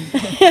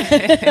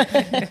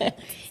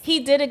 He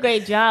did a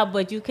great job,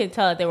 but you could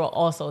tell that they were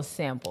also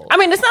samples. I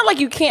mean, it's not like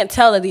you can't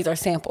tell that these are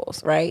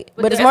samples, right?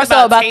 But it's it's more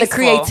so about about the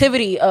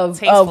creativity of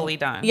tastefully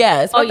done.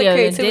 Yeah, it's about the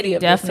creativity Diddy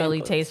of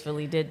definitely the samples.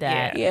 tastefully did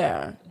that.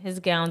 Yeah. His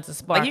gowns are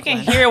sparkling. Like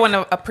you can hear when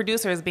a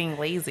producer is being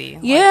lazy.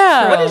 Like,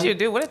 Yeah. what did you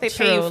do? What did they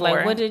pay you for?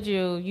 Like, what did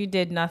you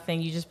did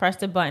nothing. You just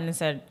pressed a button and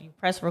said, you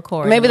press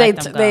record. Maybe and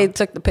let them go. they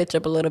took the pitch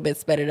up a little bit,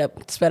 sped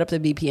up the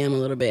BPM a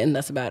little bit, and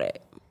that's about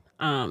it.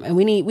 And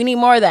we need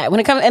more of that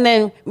when it comes. And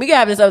then we can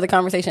have this other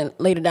conversation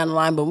later down the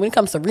line. But when it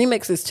comes to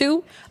remixes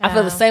too, I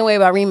feel the same way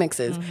about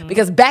remixes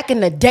because back in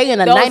the day in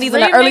the 90s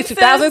and the early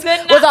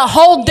 2000s was a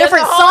whole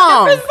different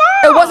song.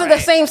 It wasn't the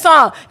same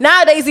song.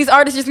 Nowadays these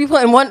artists just be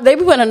putting they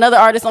be putting another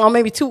artist on,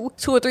 maybe two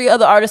or three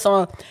other artists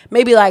on,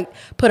 maybe like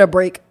put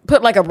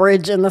like a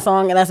bridge in the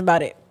song, and that's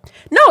about it.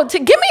 No, to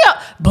give me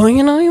a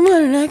blinging on your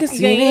money, I can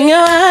see it in your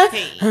eyes.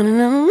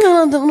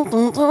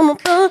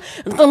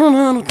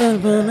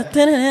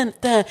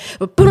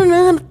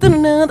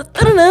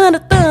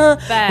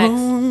 Facts. You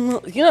know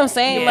what I'm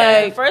saying?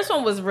 Yeah, Like the first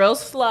one was real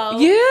slow.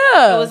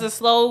 Yeah. It was a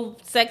slow,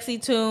 sexy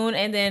tune,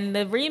 and then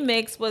the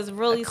remix was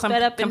really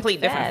sped up and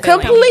complete different fast.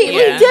 feeling. completely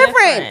Yeah.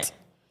 different.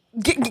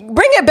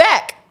 Bring it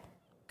back.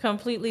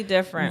 Completely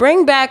different.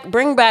 Bring back the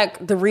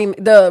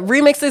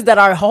remixes that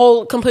are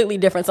whole completely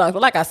different songs.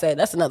 But like I said,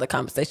 that's another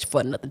conversation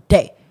for another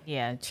day.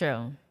 Yeah,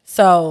 true.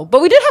 So,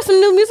 but we did have some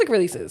new music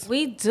releases.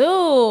 We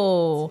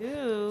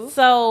do.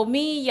 So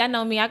y'all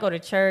know me, I go to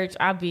church.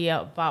 I be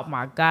about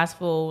my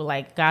gospel.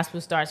 Like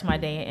gospel starts my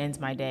day and ends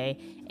my day.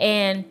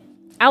 And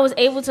I was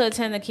able to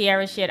attend the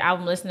Kierra Sheard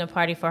album listening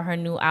party for her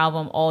new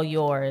album, All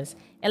Yours.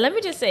 And let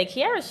me just say,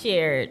 Kierra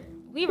Sheard,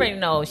 we already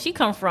know she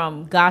come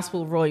from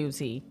gospel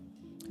royalty.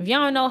 If y'all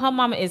don't know, her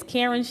mama is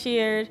Karen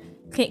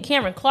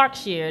Clark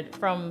Sheard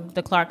from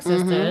the Clark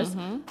sisters.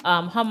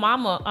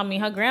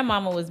 Her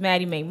grandmama was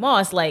Maddie Mae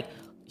Moss. Like,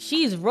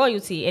 she's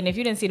royalty. And if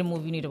you didn't see the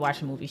movie, you need to watch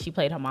the movie. She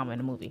played her mama in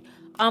the movie.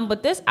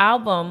 But this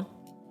album,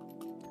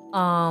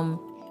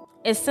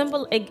 it's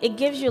simple. It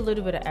gives you a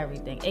little bit of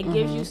everything. It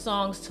gives you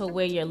songs to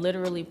where you're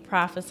literally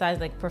prophesized,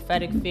 like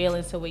prophetic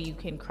feelings, to where you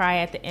can cry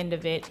at the end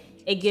of it.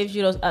 It gives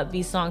you those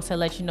upbeat songs to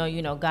let you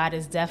know, God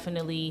is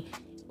definitely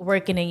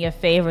working in your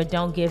favor.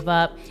 Don't give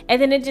up. And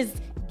then it just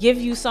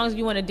gives you songs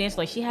you want to dance.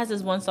 Like she has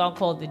this one song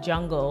called The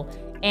Jungle,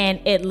 and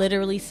it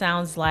literally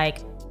sounds like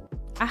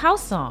a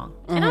house song.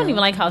 And I don't even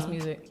like house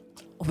music.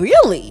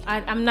 Really?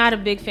 I'm not a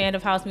big fan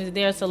of house music.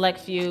 There are a select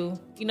few.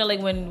 You know,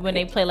 like when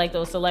they play like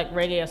those select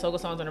reggae or soca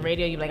songs on the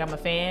radio, you're like, I'm a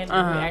fan. If you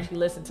actually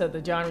listen to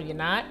the genre, you're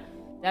not.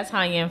 That's how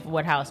I am for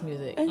what house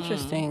music.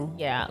 Interesting.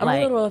 Yeah, I'm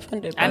a little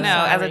offended. I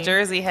know, as a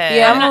Jersey head.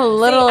 Yeah, I'm a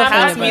little offended.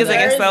 House by music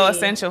that. is so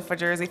essential for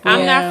Jersey food.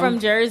 I'm not from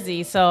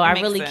Jersey, so I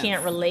Makes really sense.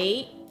 can't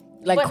relate.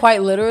 Like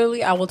quite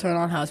literally, I will turn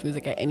on house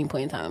music at any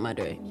point in time in my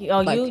day.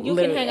 Like, you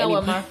can hang out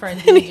with my friend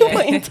Any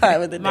point in DJ.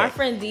 time of the day. My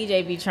friend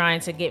DJ be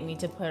trying to get me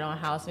to put on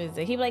house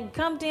music. He be like,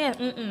 come dance.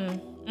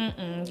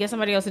 Get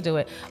somebody else to do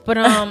it. But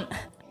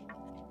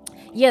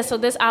yeah, so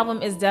this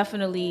album is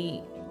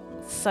definitely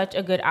such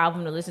a good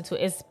album to listen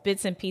to. It's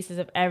bits and pieces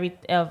of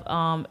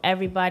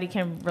everybody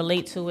can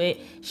relate to it.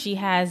 She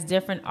has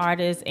different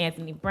artists,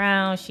 Anthony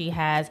Brown. She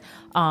has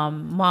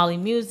Molly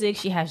Music.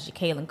 She has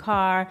Jacqueline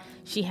Carr.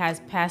 She has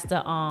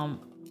Pastor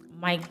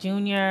Mike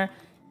Jr.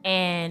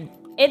 And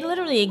it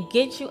literally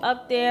gets you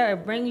up there.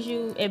 It brings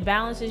you. It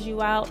balances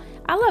you out.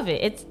 I love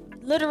it. It's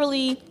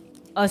literally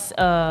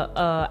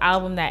a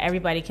album that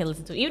everybody can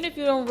listen to, even if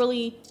you don't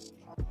really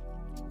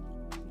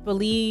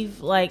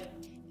believe, like,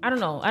 I don't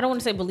know, I don't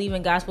want to say believe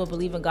in gospel,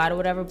 believe in God or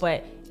whatever,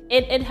 but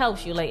it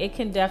helps you. Like, it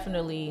can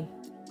definitely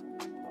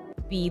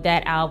be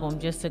that album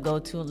just to go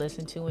to and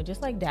listen to and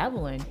just like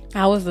dabble in.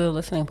 How was the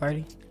listening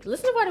party? The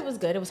listening party was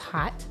good. It was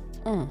hot.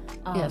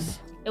 Yes.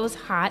 It was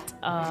hot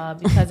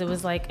because it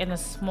was like it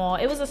was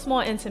a small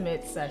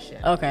intimate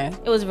session. Okay.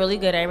 It was really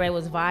good. Everybody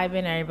was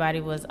vibing.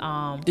 Everybody was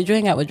Did you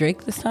hang out with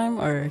Drake this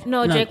time or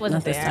no? Drake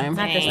wasn't this there. time.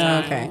 Not this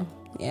time. Okay.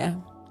 Yeah.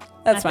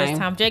 That's Not fine. this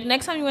time. Drake,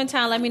 next time you in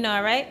town, let me know,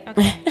 all right?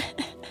 Okay.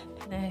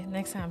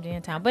 Next time you're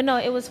in town. But no,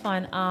 it was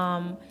fun.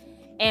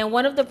 And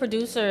one of the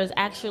producers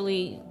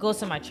actually goes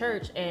to my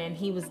church, and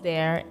he was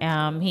there.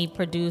 He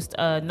produced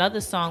another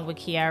song with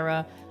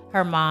Kierra,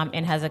 her mom,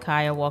 and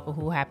Hezekiah Walker,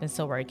 who happens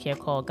to work here,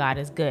 called God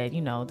is Good.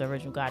 You know, the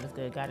original God is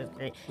Good, God is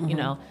Great. You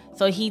know,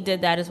 so he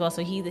did that as well.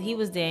 So he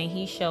was there, and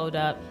he showed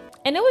up.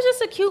 And it was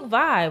just a cute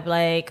vibe.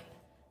 Like,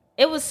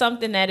 it was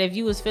something that if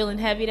you was feeling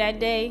heavy that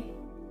day,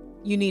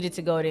 you needed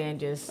to go there and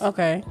just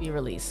be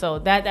released. So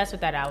that's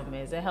what that album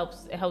is. It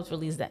helps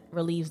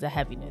relieves the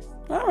heaviness.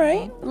 All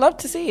right. Love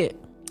to see it.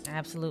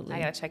 Absolutely. I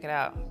gotta check it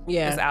out.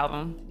 Yeah. This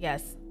album.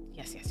 Yes.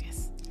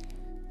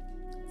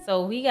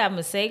 So we got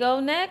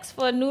Masego next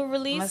for new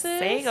releases.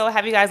 Masego.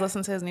 Have you guys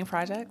listened to his new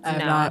project? I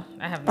have not.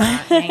 I have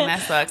not. Dang,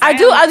 that sucks. I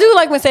do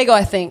like Masego,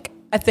 I think.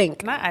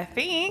 Not I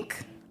think.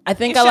 I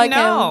think You I like should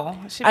know.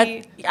 him. Should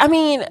be. I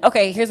mean,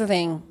 okay, here's the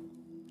thing.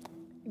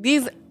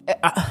 These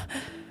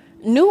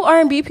new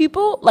R&B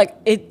people, like,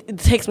 it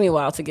takes me a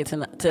while to get to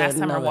That's know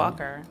Summer them.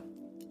 Walker.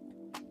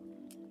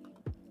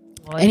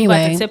 Well,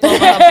 Anyway. you about to tip over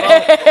a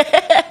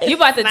boat. You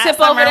about to Not tip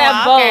Summer over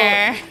that boat.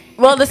 Walker.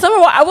 Well,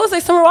 I will say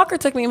Summer Walker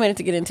took me a minute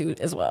to get into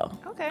as well.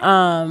 Okay.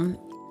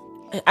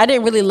 I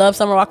didn't really love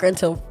Summer Walker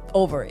until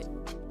Over It.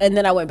 And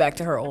then I went back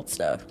to her old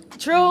stuff.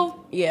 True.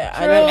 Yeah,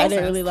 True. I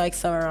didn't really like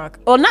Summer Walker.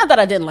 Well, not that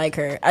I didn't like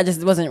her. I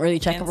just wasn't really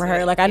checking for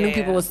her. Like, I knew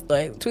people was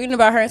like tweeting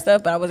about her and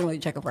stuff, but I wasn't really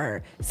checking for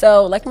her.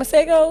 So, like,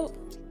 Masego,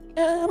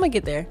 I'm gonna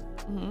get there.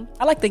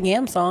 I like the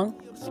Yam song.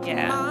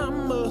 Yeah.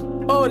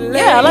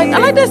 Yeah, I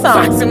like this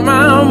song.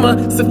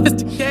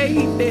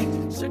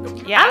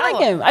 Yeah. I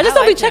like him. I just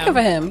don't be checking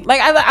for him.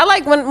 Like, I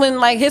like when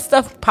like his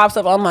stuff pops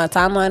up on my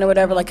timeline or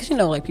whatever. Like, 'cause you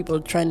know, like, people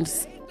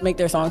trends make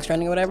their songs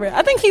trending or whatever.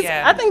 I think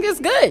it's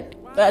good.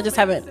 But I just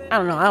haven't. I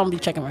don't know. I don't be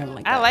checking for him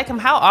like that. I like him.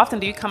 How often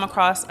do you come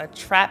across a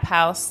trap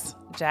house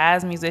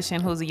jazz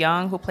musician who's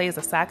young, who plays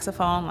the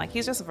saxophone? Like,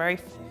 he's just very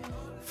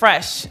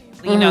fresh,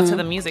 you know, to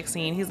the music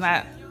scene. He's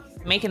not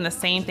making the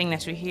same thing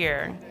that you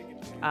hear.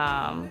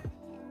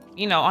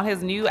 You know, on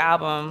his new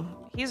album,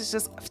 he's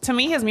just, to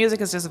me, his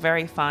music is just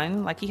very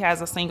fun. Like, he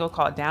has a single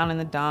called Down in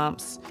the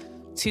Dumps,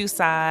 Two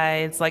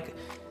Sides. Like,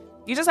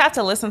 you just have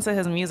to listen to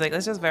his music.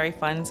 It's just very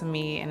fun to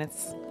me. And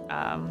it's,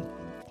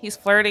 he's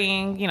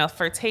flirting, you know,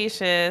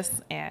 flirtatious.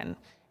 And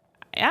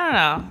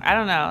I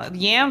don't know.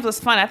 Yams was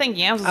fun. I think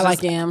Yams was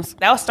like Yams.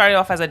 That was started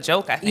off as a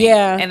joke, I think.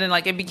 Yeah. And then,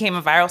 like, it became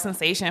a viral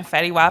sensation.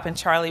 Fetty Wap and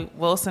Charlie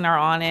Wilson are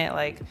on it.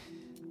 Like,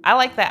 I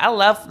like that.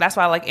 That's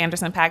why I like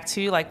Anderson .Paak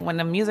too. Like, when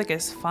the music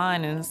is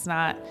fun and it's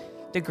not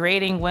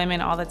degrading women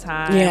all the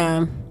time.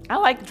 Yeah. I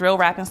like drill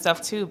rap and stuff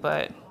too,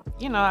 but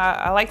you know,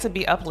 I like to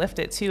be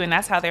uplifted too, and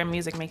that's how their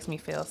music makes me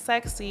feel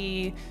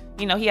sexy.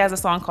 You know, he has a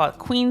song called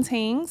Queen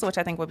Tings, which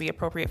I think would be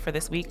appropriate for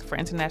this week for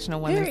International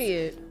Women's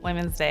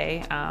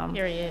Day.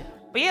 Period.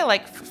 But yeah,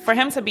 like, for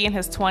him to be in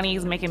his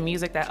 20s making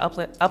music that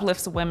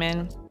uplifts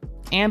women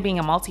and being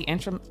a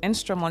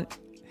multi-instrumentalist,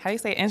 how do you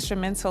say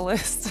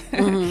instrumentalist?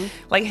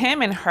 Like,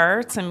 him and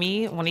her, to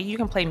me, when you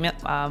can play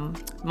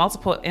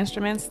multiple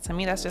instruments, to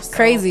me, that's just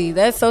crazy.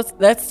 That's talent.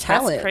 That's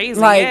crazy.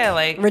 Like, yeah,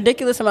 like,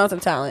 ridiculous amounts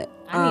of talent.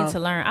 I need to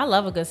learn. I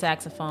love a good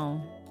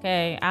saxophone.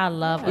 Okay, I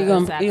love a You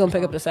good saxophone. gonna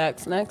pick up the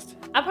sax next?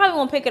 I probably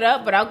won't pick it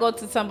up, but I'll go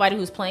to somebody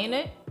who's playing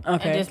it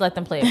and just let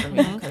them play it for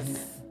me, because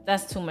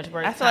that's too much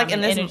work. I feel like in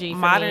this energy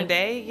modern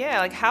day,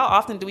 like, how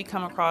often do we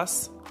come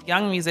across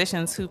young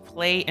musicians who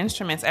play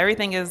instruments?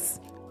 Everything is,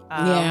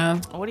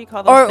 what do you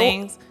call those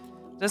things?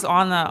 Just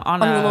on the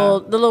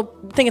little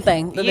thing that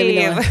they be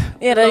doing.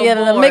 The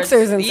the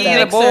mixers and stuff.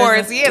 Yeah, the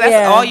boards. Yeah,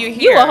 that's all you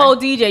hear. You a whole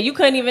DJ. You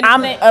couldn't even.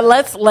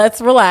 Let's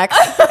relax.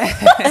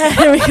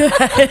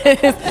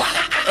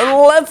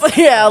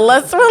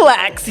 Let's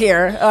relax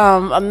here.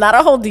 I'm not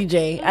a whole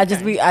DJ.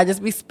 Okay. I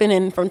just be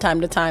spinning from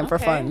time to time for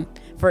fun,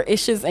 for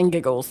issues and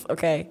giggles.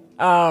 Okay.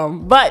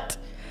 I'm gonna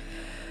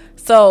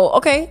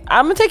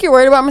take your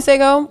word about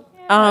Masego.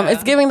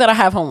 It's giving that I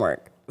have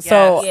homework.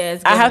 So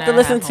I have to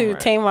listen to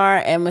Tamar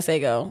and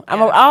Masego.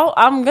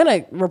 I'm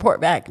gonna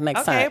report back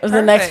next time. It was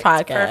the next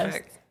podcast.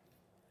 Perfect.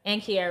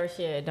 And Kierra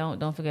Sheard.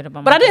 Don't forget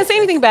about. But I didn't say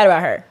anything bad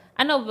about her.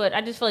 I know, but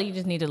I just feel like you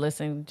just need to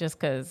listen, just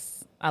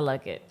because I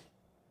like it.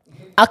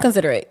 I'll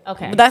consider it.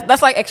 Okay. But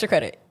that's like extra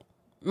credit.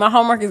 My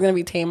homework is going to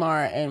be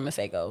Tamar and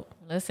Masego.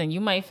 Listen,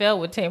 you might fail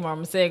with Tamar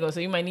Masego,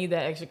 so you might need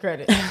that extra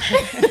credit.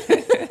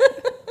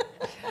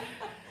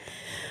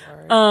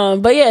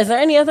 But yeah, is there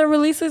any other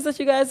releases that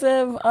you guys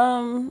have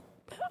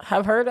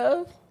heard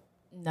of?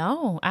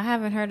 No, I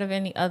haven't heard of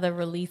any other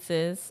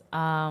releases,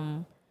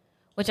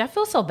 which I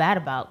feel so bad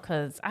about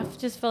because I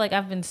just feel like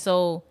I've been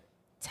so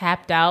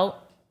tapped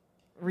out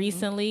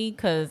recently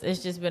because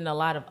it's just been a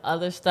lot of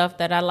other stuff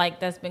that I like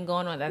that's been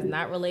going on that's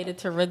not related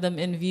to rhythm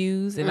and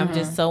views, and I'm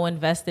just so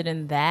invested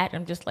in that.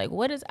 I'm just like,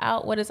 what is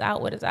out?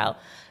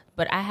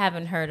 But I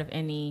haven't heard of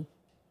any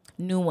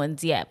new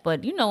ones yet.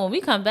 But you know, when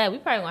we come back, we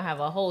probably gonna have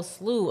a whole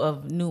slew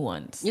of new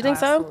ones. You think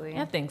so?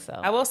 Yeah, I think so.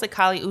 I will say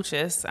Kali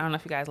Uchis. I don't know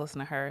if you guys listen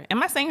to her.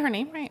 Am I saying her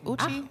name right?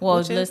 Uchi? Well,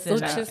 Uchis? listen,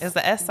 Is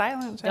the S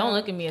silent? don't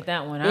look at me at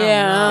that one.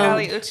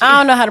 Kali Uchis. I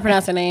don't know how to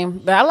pronounce her name,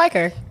 but I like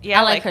her.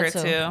 Yeah, I like her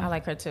too. I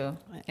like her too.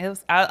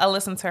 I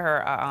listened to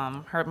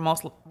her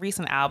most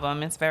recent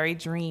album. It's very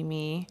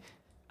dreamy.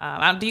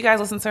 Do you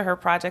guys listen to her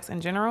projects in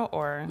general,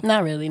 or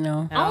Not really,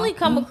 no. I only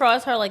come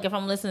across her like if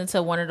I'm listening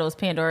to one of those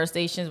Pandora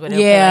stations where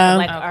Yeah.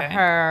 they'll play like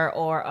her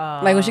or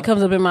Like when she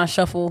comes up in my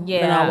shuffle, then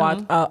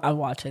Yeah. I'll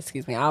watch it,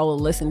 excuse me. I will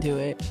listen to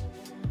it.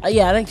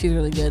 Yeah, I think she's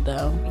really good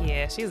though.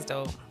 yeah, she's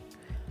dope.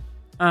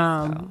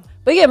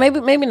 But yeah,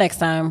 maybe next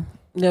time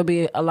there'll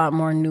be a lot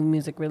more new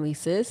music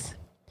releases.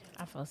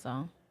 I feel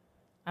so.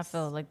 I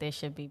feel like there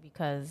should be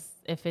because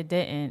if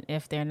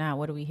they're not,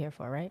 what are we here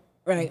for, right?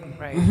 Right.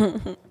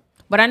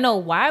 But I know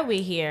why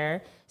we're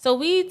here. So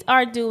we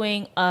are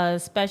doing a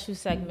special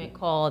segment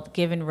called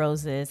Giving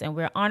Roses, and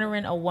we're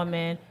honoring a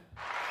woman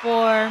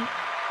for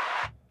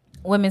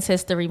Women's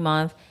History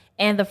Month.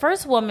 And the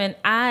first woman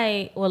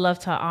I would love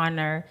to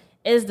honor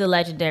is the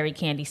legendary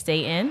Candi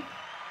Staton.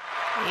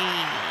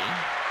 Hey.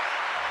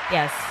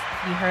 Yes,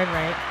 you heard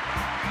right.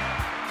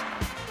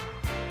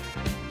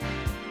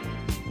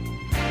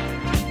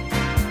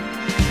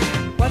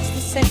 What's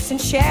the sense in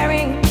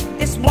sharing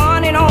this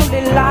one and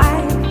only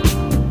life?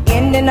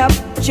 Ending up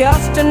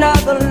just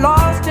another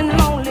lost and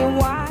lonely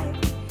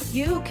wife.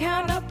 You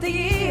count up the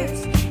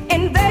years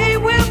and they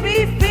will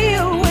be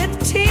filled with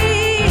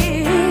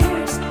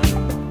tears.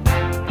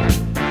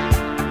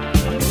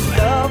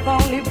 Love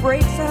only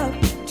breaks up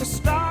to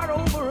start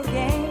over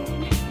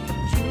again.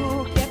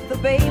 You'll get the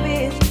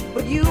babies,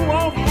 but you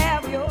won't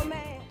have your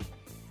man.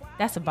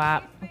 That's a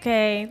bop,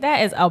 okay?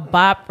 That is a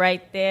bop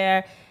right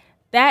there.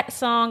 That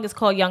song is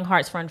called Young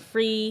Hearts Run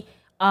Free.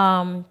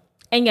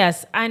 And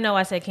yes, I know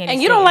I said Candi.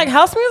 And you don't like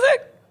house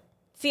music?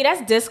 See,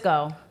 that's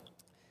disco.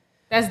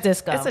 That's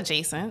disco. It's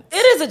adjacent. It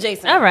is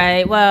adjacent. All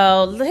right.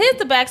 Well, here's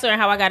the backstory on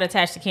how I got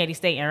attached to Candi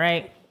Staton,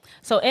 right?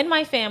 So in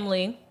my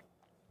family,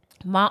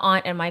 my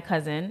aunt and my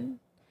cousin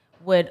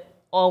would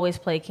always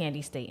play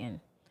Candi Staton.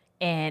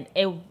 And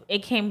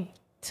it came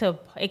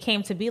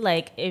to be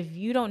like, if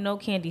you don't know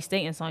Candi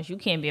Staton songs, you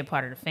can't be a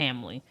part of the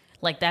family.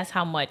 Like that's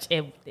how much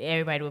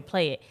everybody would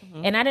play it.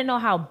 Mm-hmm. And I didn't know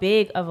how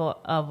big of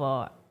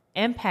a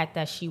impact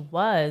that she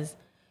was,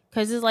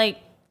 because it's like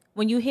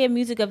when you hear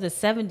music of the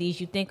 70s,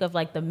 you think of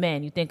like the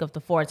Men, you think of the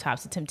Four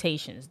Tops, the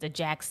Temptations, the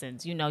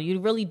Jacksons, you know, you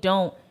really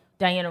don't,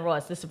 Diana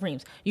Ross, the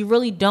Supremes, you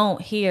really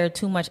don't hear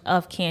too much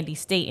of Candi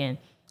Staton.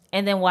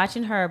 And then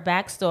watching her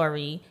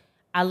backstory,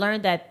 I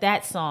learned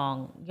that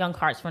song, Young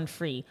Hearts Run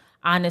Free,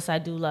 Honest I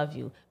Do Love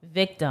You,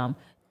 Victim,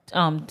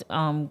 Come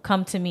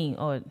to Me,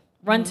 or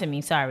Run to Me,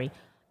 sorry,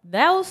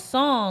 those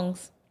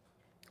songs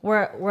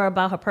were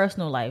about her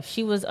personal life.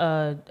 She was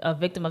a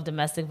victim of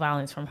domestic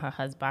violence from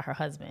by her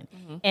husband,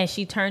 and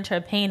she turned her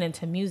pain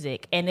into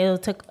music. And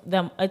it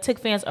took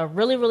fans a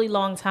really, really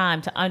long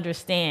time to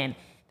understand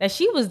that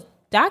she was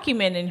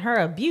documenting her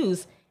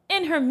abuse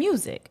in her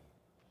music.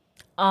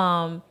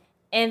 And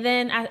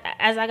then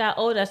as I got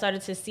older, I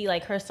started to see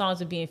like her songs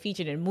were being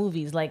featured in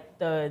movies, like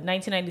the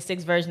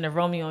 1996 version of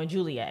Romeo and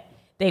Juliet.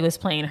 They was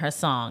playing her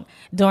song.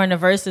 During the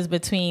verses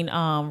between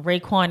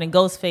Raekwon and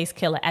Ghostface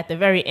Killah, at the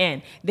very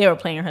end, they were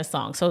playing her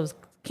song. So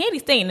Candi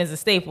Staton is a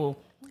staple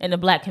in the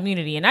Black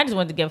community, and I just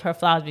wanted to give her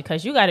flowers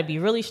because you got to be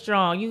really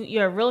strong.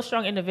 You're a real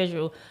strong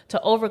individual to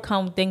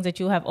overcome things that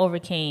you have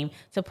overcame,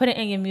 to put it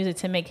in your music,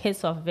 to make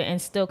hits off of it, and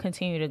still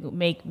continue to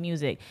make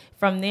music.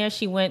 From there,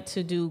 she went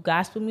to do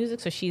gospel music,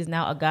 so she's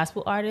now a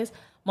gospel artist,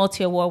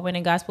 multi-award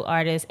winning gospel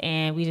artist,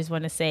 and we just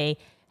want to say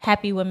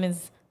Happy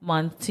Women's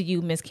Month to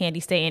you, Miss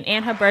Candi Staton.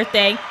 And her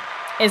birthday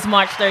is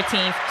March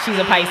 13th. She's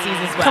a Pisces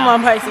as well. Come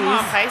on, Pisces. Come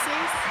on, Pisces.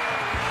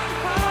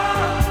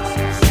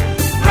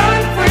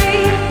 Run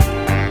free,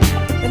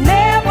 and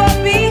never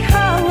be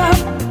hung up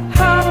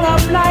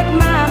like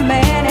my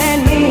man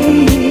and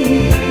me.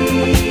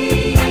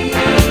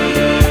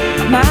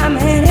 My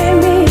man and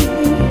me.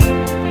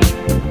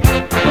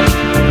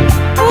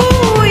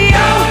 Ooh,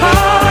 young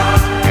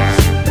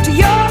heart, to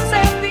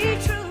yourself be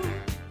true.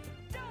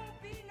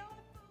 Don't be no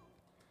fool.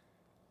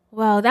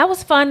 Well, that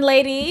was fun,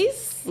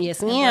 ladies.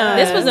 Yes, ma'am.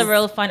 This was a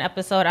real fun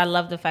episode. I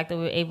love the fact that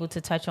we were able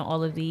to touch on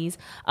all of these.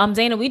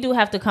 Zayna, we do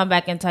have to come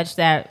back and touch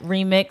that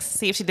remix.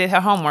 See if she did her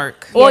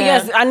homework. Oh,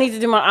 yes, I need to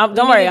do my.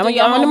 Don't worry, I'm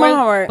gonna do my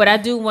homework.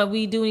 But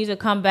we do need to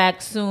come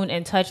back soon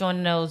and touch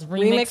on those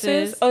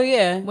remixes. Oh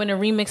yeah, when the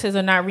remixes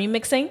are not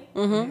remixing.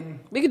 Mm-hmm.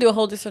 We could do a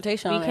whole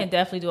dissertation. We can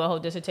definitely do a whole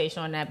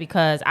dissertation on that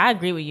because I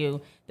agree with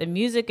you. The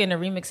music and the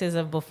remixes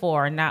of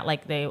before are not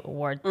like they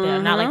were.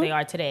 They're not like they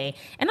are today.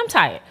 And I'm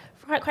tired.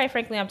 Quite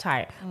frankly, I'm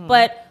tired.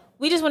 But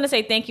we just want to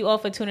say thank you all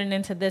for tuning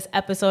into this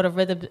episode of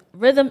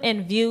Rhythm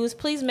and Views.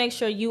 Please make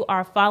sure you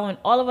are following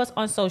all of us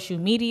on social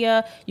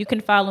media. You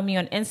can follow me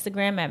on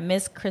Instagram at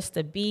Miss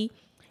Krista B,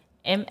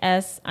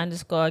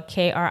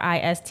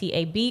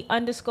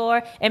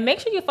 MS_KRISTAB_. And make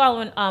sure you're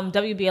following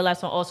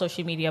WBLS on all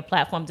social media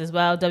platforms as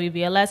well.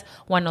 WBLS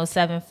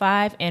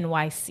 1075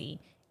 NYC.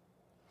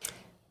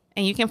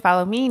 And you can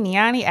follow me,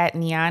 Niani, at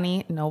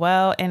Niani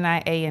Noelle,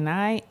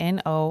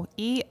 NIANINOELLE.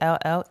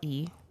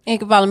 And you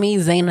can follow me,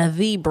 Zayna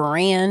the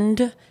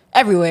Brand,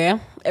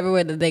 everywhere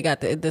that they got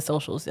the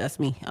socials. That's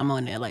me. I'm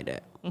on there like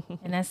that.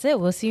 And that's it.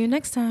 We'll see you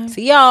next time.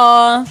 See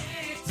y'all.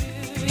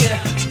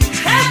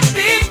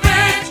 Happy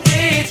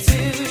birthday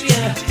to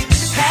you.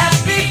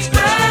 Happy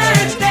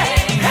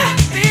birthday.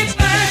 Happy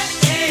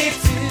birthday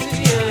to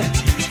you.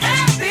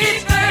 Happy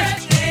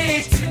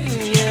birthday to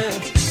you.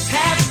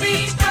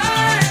 Happy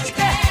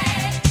birthday.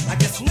 I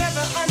just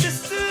never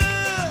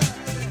understood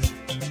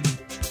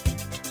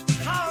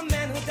how a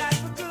man who died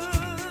for good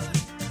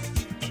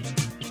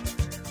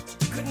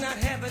could not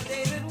have a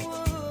David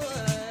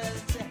Wood.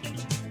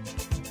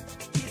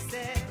 He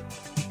said,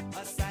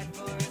 aside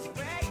for his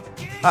break.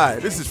 Hi,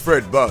 this is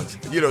Fred Buggs.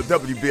 You know,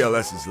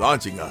 WBLS is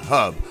launching a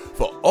hub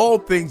for all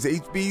things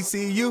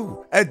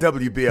HBCU at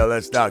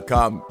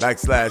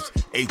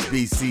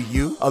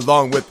WBLS.com/HBCU.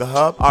 Along with the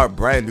hub, our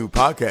brand new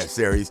podcast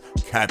series,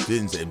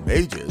 Captains and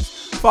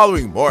Majors,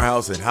 following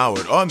Morehouse and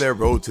Howard on their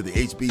road to the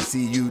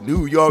HBCU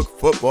New York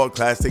Football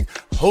Classic,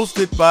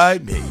 hosted by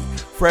me,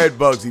 Fred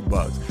Bugsy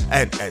Buggs.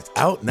 And it's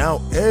out now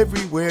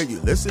everywhere you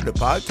listen to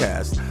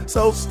podcasts.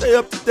 So stay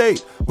up to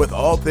date with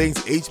all things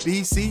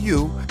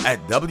HBCU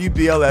at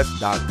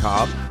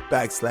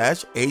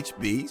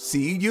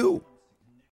WBLS.com/HBCU.